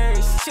for a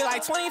verse. Shit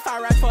like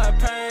 25 racks for a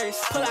purse.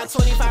 Pull out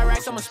 25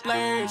 racks, I'ma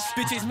splurge.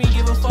 Bitches, me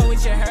give a fuck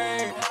what you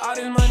heard. All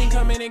this money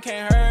coming in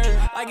can't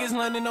hurt. Like it's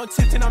London, no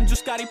Tipton, I'm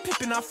just Scottie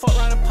Pippen. I fuck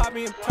around and pop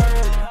me a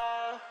purr.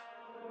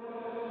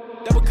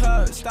 Double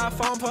cup,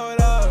 styrofoam, pull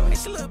it up. And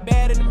she look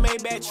bad in the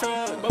Maybach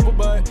truck. Bubble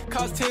butt,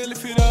 cost 10,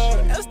 lift it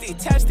up. LSD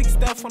attached, stick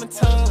stuff on the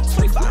tongue.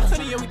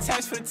 2500, yeah, we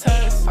tax for the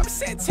test. Papa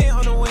said 10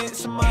 on the wind,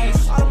 some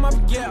ice. All of my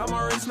baguette, I'm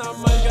a rich, not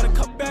much. Got a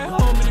cup back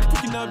home, and he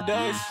picking up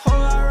days. Whole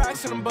lot of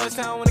rocks in the bus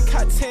down. When it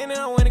caught 10, and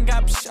I went and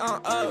got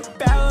up.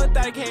 Bad little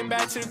thought came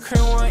back to the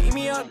crib one. Eat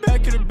me up,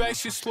 back of the back,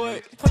 she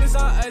slut. Put us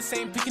on us,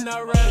 ain't picking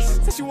up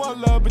rest. Said she want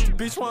love, but the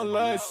bitch want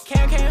lust.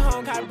 Came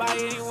home, gotta buy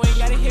it anyway.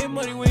 Gotta hit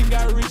money, we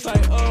gotta reach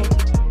like, oh.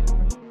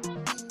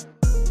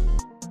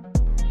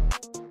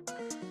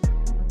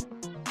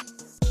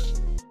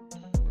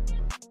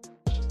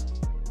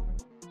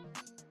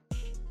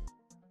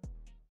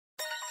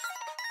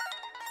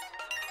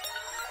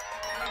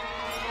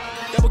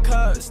 Double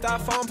cup,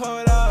 styrofoam, pull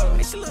it up.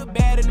 And she look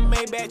bad in the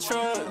Maybach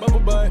truck. Bubble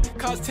butt,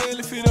 cost 10,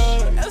 lift it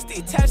up. LSD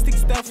attached, stick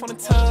stuff on the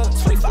tongue.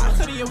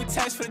 2500, yeah, we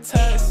tax for the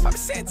test. Papa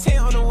said 10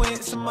 on the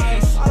wind, some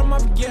ice. All of my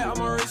baguette,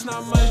 I'm a rich,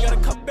 not much. Got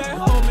a cup back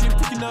home, and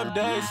he picking up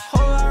days.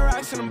 Whole lot of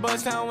rocks in the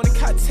bus down. When it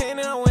caught 10,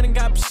 and I went and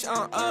got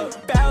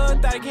up. Bad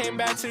little thought came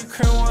back to the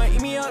crib one.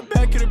 Eat me up,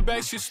 back of the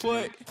back, she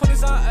slut. Put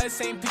us on us,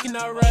 ain't picking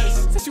up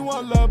rest. Said she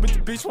want love, but the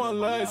bitch want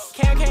lust.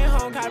 Came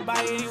home, gotta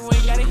buy it anyway.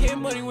 Gotta hit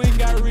money, we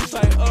gotta reach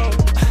like, oh.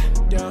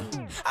 Yeah.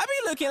 I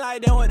be looking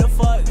like them, what the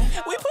fuck?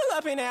 We pull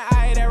up in that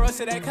eye, that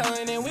roasted that color,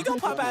 and we gon'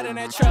 pop out in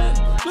that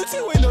truck. Look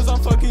to windows, I'm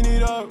fucking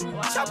it up.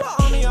 Chopper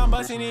on me, I'm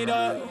busting it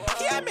up.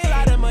 He had me a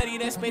lot of money,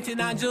 then spent it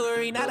on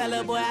jewelry. Now that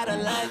little boy out of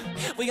luck.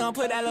 We gon'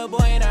 put that little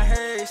boy in a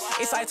hearse.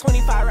 It's like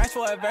 25 racks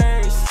for a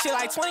verse. Shit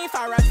like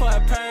 25 racks for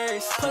a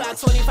purse. Pull out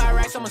 25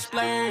 racks, I'ma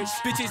splurge.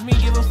 Bitches, me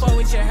give a fuck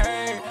what you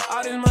heard.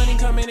 All this money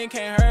coming in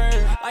can't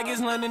hurt. Like it's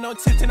London, no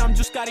Tipton, I'm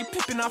just Scottie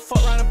Pippen. I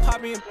fuck around and pop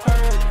me a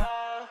purr.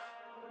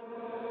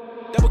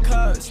 Double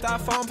cup,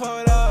 styrofoam, pull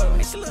it up.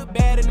 And she look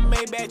bad in the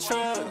Maybach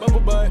truck.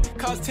 Bubble butt,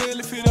 cost 10,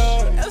 lift it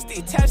up. LSD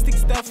attached, stick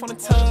stuff on the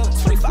tongue.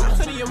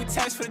 2500, yeah, we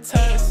tax for the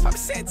test. Papa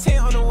said 10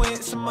 on the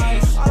wind, some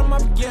ice. All of my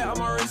baguette,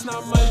 I'm a rich,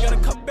 not much. Got a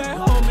cup back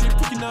home, and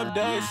he picking up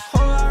days.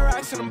 Whole lot of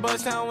rocks in the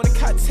bus down. When it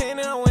caught 10,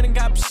 and I went and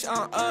got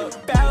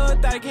up. Bad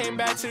little thought came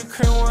back to the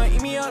crib one.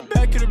 Eat me up,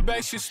 back of the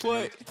back, she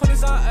slut. Put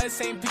us on us,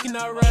 ain't picking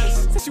up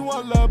rest. Said she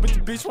want love, but the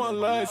bitch want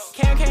lust.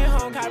 Came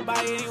home, gotta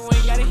buy it anyway.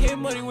 Gotta hit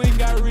money, we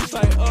gotta reach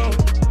like, oh.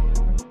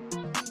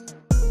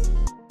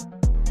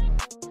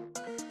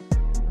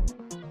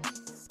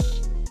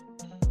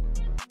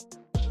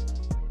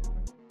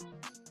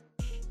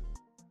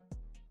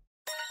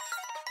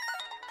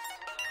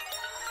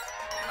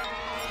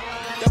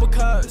 Double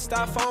cup,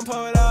 styrofoam,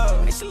 pull it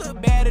up. And she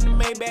look bad in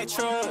the Maybach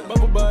truck.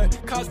 Bubble butt,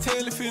 cost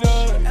 10, lift it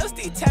up.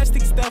 LSD attached,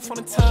 stick stuff on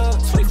the tongue.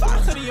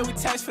 2500, yeah, we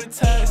tax for the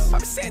test.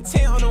 Papa said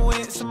 10 on the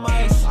wind, some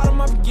ice. All of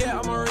my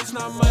baguette, I'm a rich,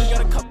 not much.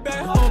 Got a cup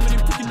back home, and he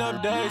picking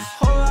up days.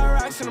 Whole lot of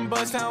rocks in the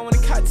bus down. When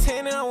it caught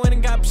 10, and I went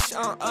and got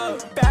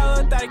up. Bad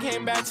little thought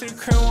came back to the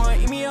crib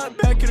one. Eat me up,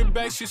 back of the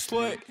back, she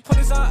slut. Put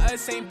us on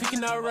us, ain't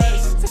picking up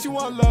rest. Said she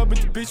want love, but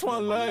the bitch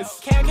want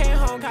lust. Came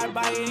home, gotta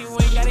buy it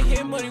anyway. Gotta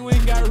hit money, we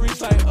gotta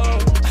reach like, oh.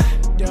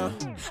 Yeah.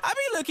 I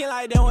be looking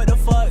like them, what the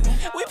fuck?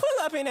 We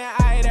pull up in that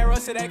eye, that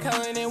roasted that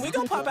color, and we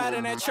gon' pop out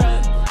in that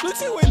truck. Look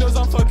to windows,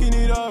 I'm fucking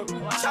it up.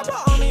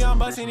 Chopper on me, I'm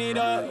busting it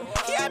up.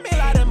 He had me a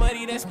lot of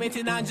money, then spent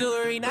it on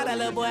jewelry. Now that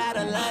little boy out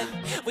of luck.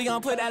 We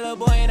gon' put that little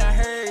boy in a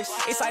hearse.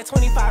 It's like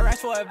 25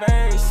 racks for a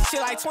verse. Shit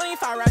like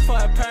 25 racks for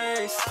a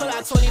purse. Pull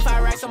out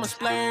 25 racks, I'ma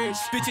splurge.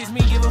 Bitches, me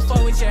give a fuck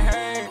what you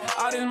heard.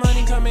 All this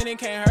money coming in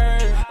can't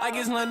hurt. Like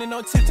it's London,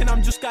 no Tipton,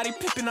 I'm just Scottie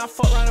Pippen. I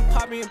fuck around and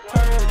pop me a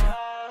purr.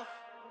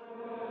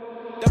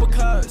 Double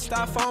cup,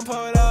 styrofoam,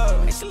 pull it up.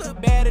 And she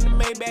look bad in the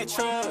Maybach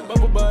truck.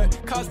 Bubble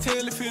butt, cost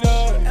 10, lift it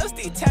up.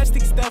 LSD attached,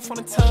 stick stuff on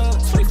the tongue.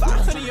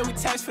 2500, yeah, we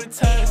tax for the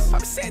test.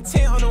 Papa said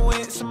 10 on the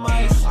wind, some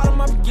ice. All of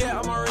my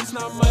baguette, I'm a rich,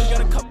 not much.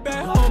 Got a cup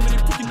back home, and he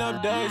picking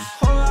up days.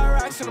 Whole lot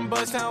of rocks in the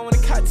bus down. When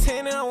it caught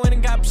 10, and I went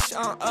and got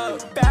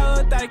up. Bad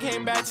little thought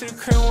came back to the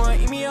crib one.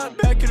 Eat me up,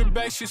 back of the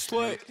back, she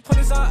slut. Put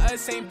us on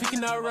us, ain't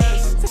picking up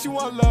rest. Said she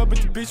want love, but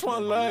the bitch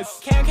want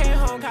lust. Came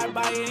home, gotta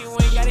buy it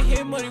anyway. Gotta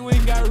hit money, we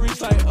gotta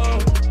reach like, oh.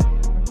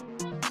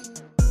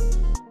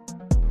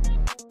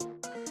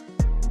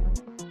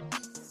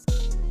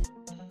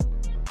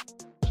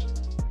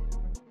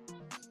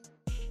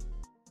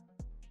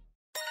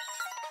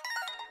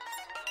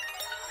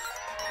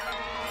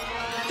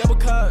 Double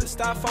cup,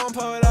 styrofoam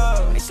pulled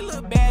up. And she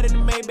look bad in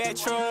the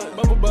Maybach truck.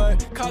 Bubble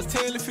butt, cost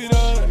 10 to feet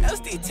up.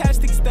 LSD attached,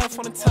 stick stuff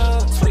on the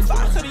tongue.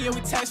 2500, yeah,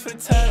 we tax for the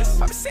test.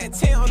 Papa said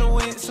 10 on the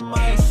wind, some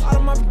ice. All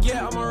of my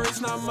forget, I'm a rich,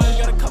 not money.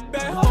 Got a cup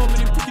back home, and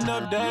he picking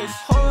up days.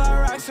 Whole lot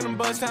of rocks in the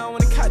bus down.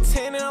 When it caught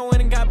 10, and I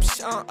went and got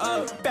psh on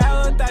up.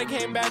 Bad thought I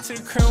came back to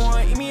the crib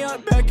one. Eat me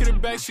up, back of the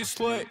back, she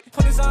slut.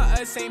 Put on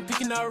us, ain't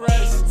picking up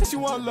rest. Said she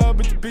want love,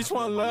 but the bitch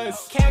want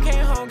lust. Came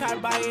home, gotta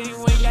buy it, he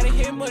went. Gotta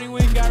hit money,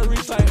 we ain't gotta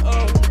reach like,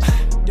 oh.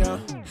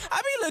 Damn.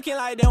 I be looking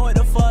like them, what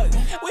the fuck?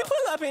 We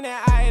pull up in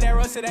that eye, that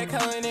roasted, that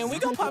color, and then we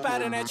gon' pop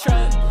out in that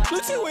truck.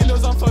 Blue cheek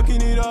windows, I'm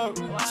fucking it up.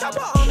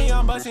 Chopper on me,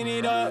 I'm busting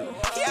it up.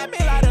 He had me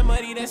a lot of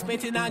money, then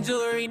spent it on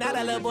jewelry. Now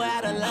that little boy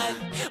out of luck.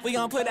 We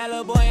gon' put that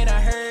little boy in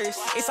a hearse.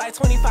 It's like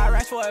 25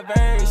 racks for a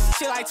verse.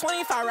 Shit like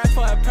 25 racks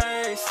for a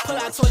purse. Pull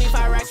out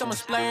 25 racks, I'ma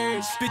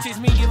splurge. Bitches,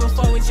 me give a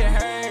fuck what you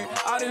heard.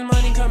 All this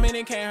money coming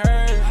in can't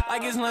hurt.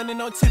 Like it's London,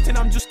 no Tipton,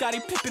 I'm just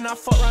Scottie Pippen. I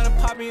fuck around and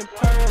pop me a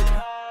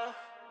purr.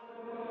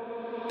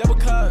 Double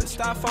cup,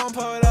 styrofoam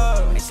pulled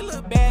up. And she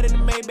look bad in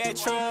the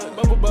Maybach truck.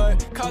 Bubble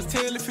butt, cost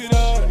 10 to feet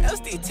up.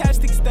 LSD attached,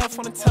 stick stuff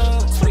on the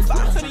tongue.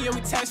 2500, yeah,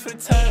 we tax for the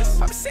test.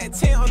 Papa said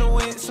 10 on the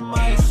wind, some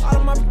ice. All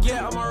of my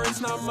forget, I'm a rich,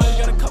 not money.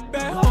 Got a cup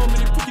back home, and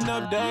he picking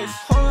up days.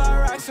 Whole lot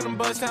of rocks in the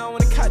bus down.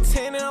 When it caught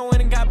 10, and I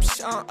went and got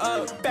psh on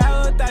up.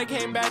 Bad thought I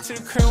came back to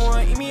the crib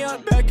one. Eat me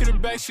up, back of the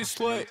back, she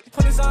slut.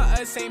 Put on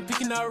us, ain't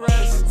picking up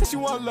rest. Said she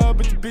want love,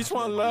 but the bitch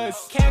want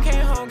lust. Came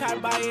home,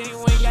 gotta buy it, he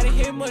went. Gotta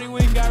hit money,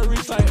 we ain't gotta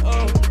reach like,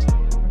 oh.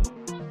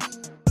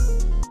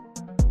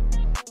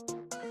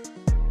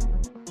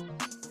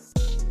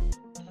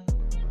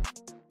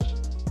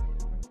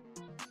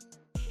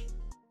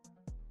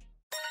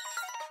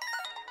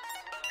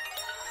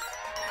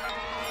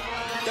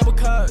 Double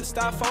cup,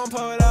 styrofoam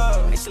pulled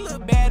up. And she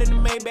look bad in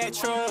the Maybach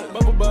truck.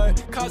 Bubble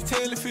butt, cost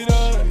 10 to feet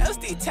up.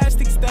 LSD attached,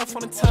 stick stuff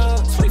on the tongue.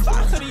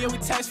 2500, yeah, we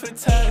tax for the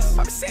test.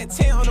 Papa said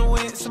 10 on the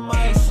wind, some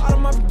ice. All of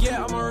my forget,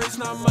 I'm a rich,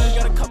 not money.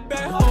 Got a cup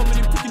back home, and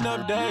he picking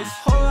up days.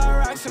 Whole lot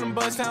of rocks in the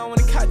bus down. When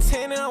it caught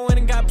 10, and I went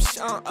and got psh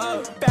on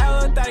up.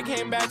 Bad thought I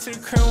came back to the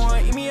crib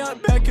one. Eat me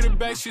up, back of the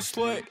back, she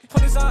slut.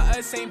 Put on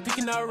us, ain't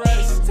picking up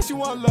rest. Said she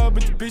want love,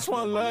 but the bitch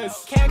want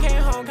lust. Came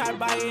home, gotta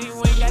buy it, he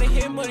went. Gotta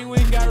hit money, we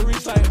ain't gotta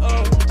reach like,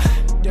 oh.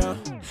 Yeah.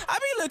 I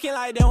be looking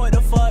like them, what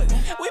the fuck?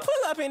 We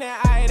pull up in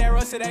that eye, that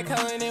roasted, that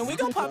color, and then we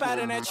gon' pop out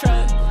in that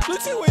truck. Blue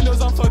cheek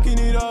windows, I'm fucking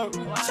it up.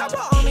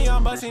 Chopper on me,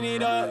 I'm busting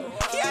it up.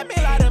 He had me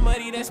a lot of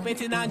money, then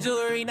spent it on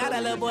jewelry. Now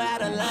that little boy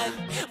out of luck.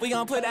 We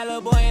gon' put that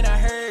little boy in a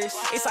hearse.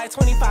 It's like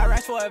 25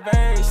 racks for a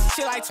verse.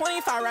 Shit like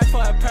 25 racks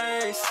for a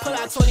purse. Pull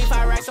out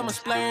 25 racks, I'ma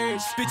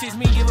splurge. Bitches,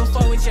 me give a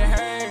fuck what you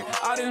heard.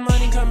 All this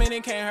money coming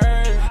in can't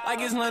hurt. Like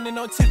it's London,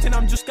 no Tipton,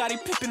 I'm just Scottie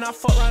Pippen. I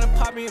fuck around and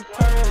pop me a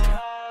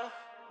purr.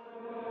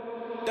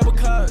 Double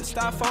cup,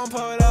 styrofoam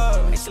pulled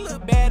up. And she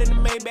look bad in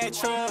the Maybach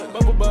truck.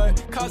 Bubble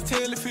butt, cost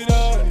 10 to feet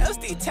up.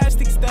 LSD attached,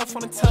 stick stuff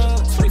on the tongue.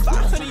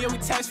 2500, yeah, we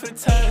tax for the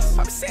test.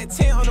 Papa said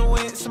 10 on the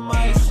wind, some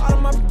ice. All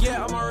of my forget,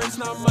 I'm a rich,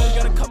 not money.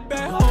 Got a cup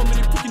back home, and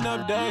he picking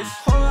up days.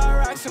 Whole lot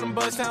of rocks in the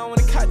bus down. When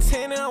it caught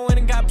 10, and I went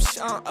and got psh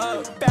on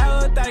up.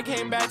 Bad thought I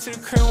came back to the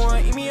crib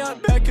one. Eat me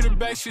up, back of the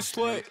back, she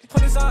slut.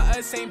 Put on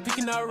us, ain't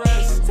picking up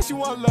rest. Said she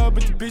want love,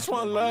 but the bitch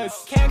want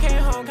lust. Came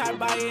home, gotta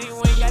buy it, he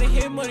went. Gotta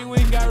hit money, we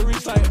ain't gotta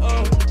reach like,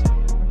 oh.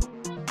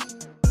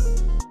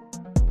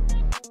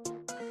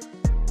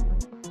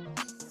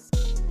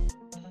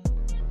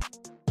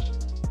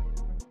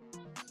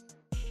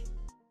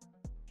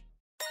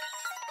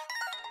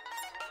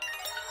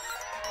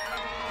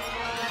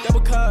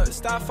 Double cup,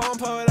 styrofoam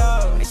pulled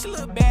up. And she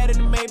look bad in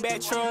the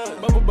Maybach truck.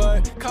 Bubble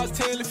butt, cost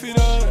 10 to feet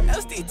up.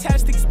 LSD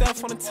attached, stick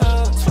stuff on the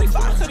tongue.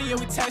 2500, yeah,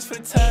 we tax for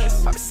the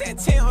test. Papa said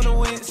 10 on the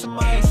wind, some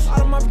ice.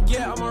 All of my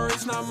forget, I'm a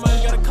rich, not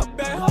money. Got a cup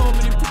back home,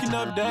 and he picking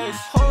up days.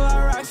 Whole lot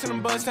of rocks in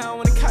the bus down.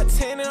 When it caught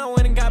 10, and I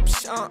went and got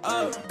psh on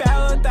up.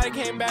 Bad thought I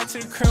came back to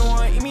the crib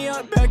one. Eat me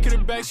up, back of the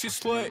back, she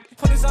slut.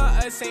 Put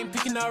on us, ain't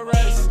picking up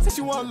rest. Said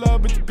she want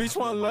love, but the bitch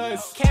want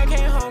lust. Came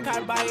home,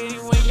 gotta buy it, he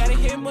went. Gotta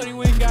hit money,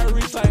 we ain't gotta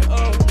reach like,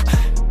 oh.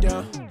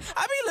 Yeah.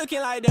 I be looking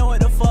like them, what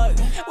the fuck?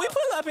 We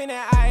pull up in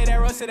that eye, that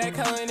roasted, that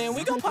color, and then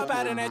we gon' pop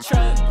out in that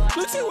truck.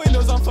 Blue cheek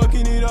windows, I'm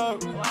fucking it up.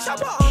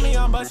 Chopper on me,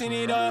 I'm busting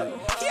it up.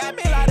 He had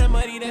me a lot of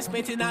money, then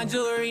spent it on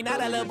jewelry. Now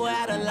that little boy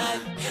out of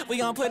luck. We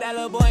gon' put that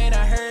little boy in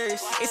a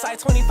hearse. It's like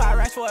 25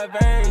 racks for a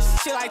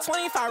verse. Shit like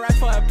 25 racks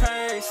for a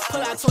purse.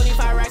 Pull out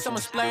 25 racks, I'ma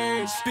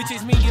splurge.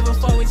 Bitches, me give a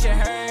fuck what you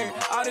heard.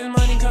 All this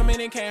money coming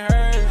in can't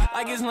hurt.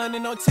 Like it's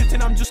London, no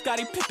Tipton, I'm just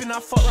Scottie Pippen.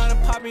 I fuck around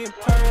and pop me a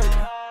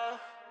purr.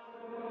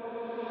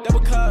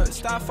 Double cup,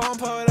 styrofoam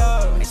pulled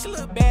up. And she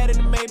look bad in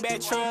the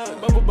Maybach truck.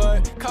 Bubble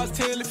butt, cost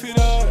 10 to feet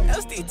up.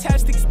 LSD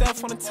attached, stick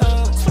stuff on the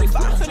tongue.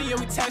 2500, yeah,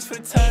 we tax for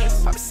the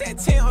test. Papa said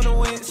 10 on the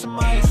wind, some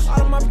ice.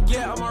 All of my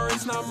forget, I'm a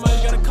rich, not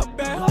money. Got a cup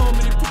back home,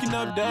 and he picking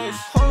up days.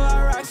 Whole lot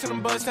of rocks in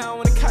the bus down.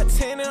 When it caught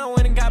 10, and I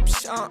went and got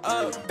psh on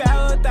up.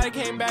 Bad thought I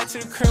came back to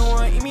the crib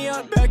one. Eat me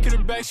up, back of the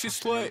back, she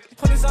slut.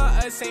 Put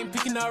on us, ain't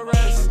picking up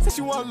rest. Said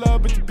she want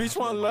love, but the bitch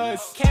want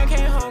lust. Came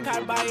home,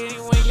 gotta buy it, he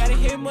went. Gotta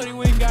hit money,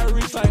 we ain't gotta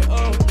reach like,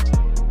 oh.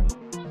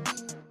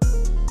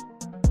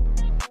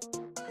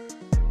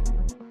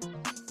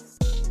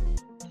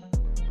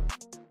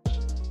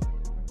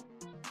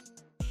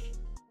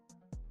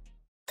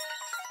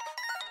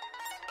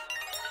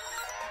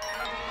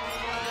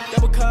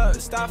 Double cup,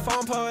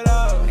 styrofoam, pull it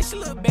up. And she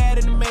look bad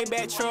in the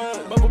Maybach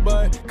truck. Bubble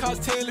butt,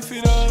 cost 10, lift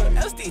it up.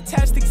 LSD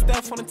attached, stick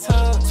stuff on the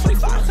tongue.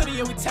 2500,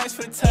 yeah, we tax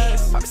for the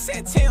test. Papa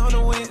said 10 on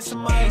the wind,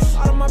 some ice.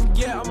 All of my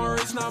forget, I'm a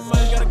rich, not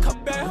much. Got a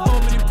couple back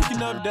home, and they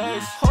picking up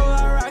days. Whole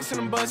lot of rocks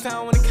in the bus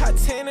down. When it caught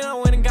 10, and I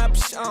went and got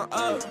psh on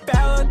up.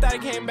 Bad thought I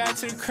came back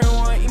to the crib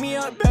one. Eat me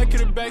up, back of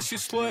the back, she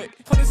slut.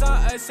 Pointers on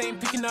us, ain't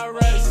picking up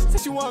rest.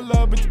 Said she want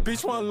love, but the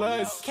bitch want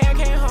less. Came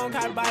home,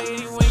 gotta buy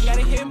it anyway.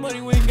 Gotta hit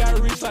money, we got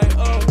rich like,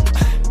 oh.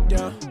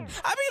 Yeah.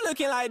 I be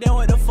looking like that,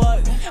 what the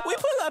fuck? We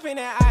pull up in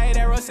that eye,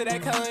 that rusted,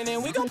 that color,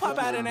 and we gon' pop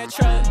out in that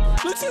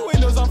truck. Look to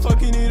windows, I'm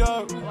fucking it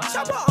up.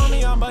 Chopper on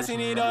me, I'm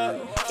busting it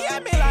up. He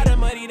had me a lot of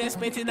money, then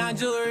spent it on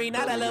jewelry.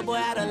 Now that little boy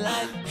out of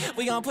luck.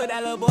 We gon' put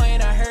that little boy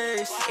in a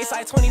hearse. It's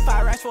like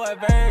 25 racks for a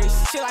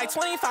verse. Shit like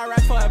 25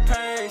 racks for a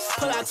purse.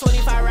 Pull out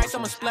 25 racks,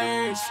 I'ma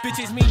splurge.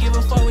 Bitches, me give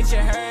a fuck what you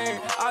heard.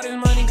 All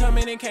this money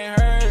coming in can't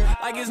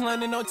hurt. Like it's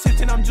London, no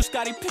Tipton, I'm just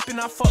Scottie Pippen.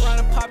 I fuck around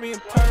and pop me a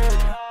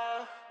perk.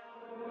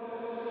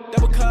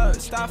 Double cup,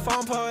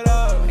 styrofoam, pull it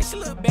up. And she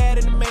look bad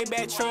in the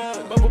Maybach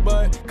truck. Bubble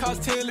butt,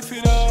 cost 10, lift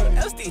it up.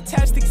 LSD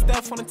attached, stick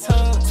stuff on the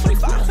tongue.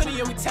 2500,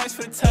 yeah, we tax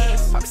for the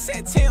test. Papa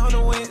said 10 on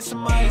the wind,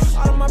 some ice.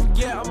 All of my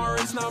forget, I'm a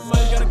rich, not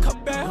much. Got a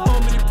couple back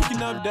home, and they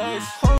picking up days.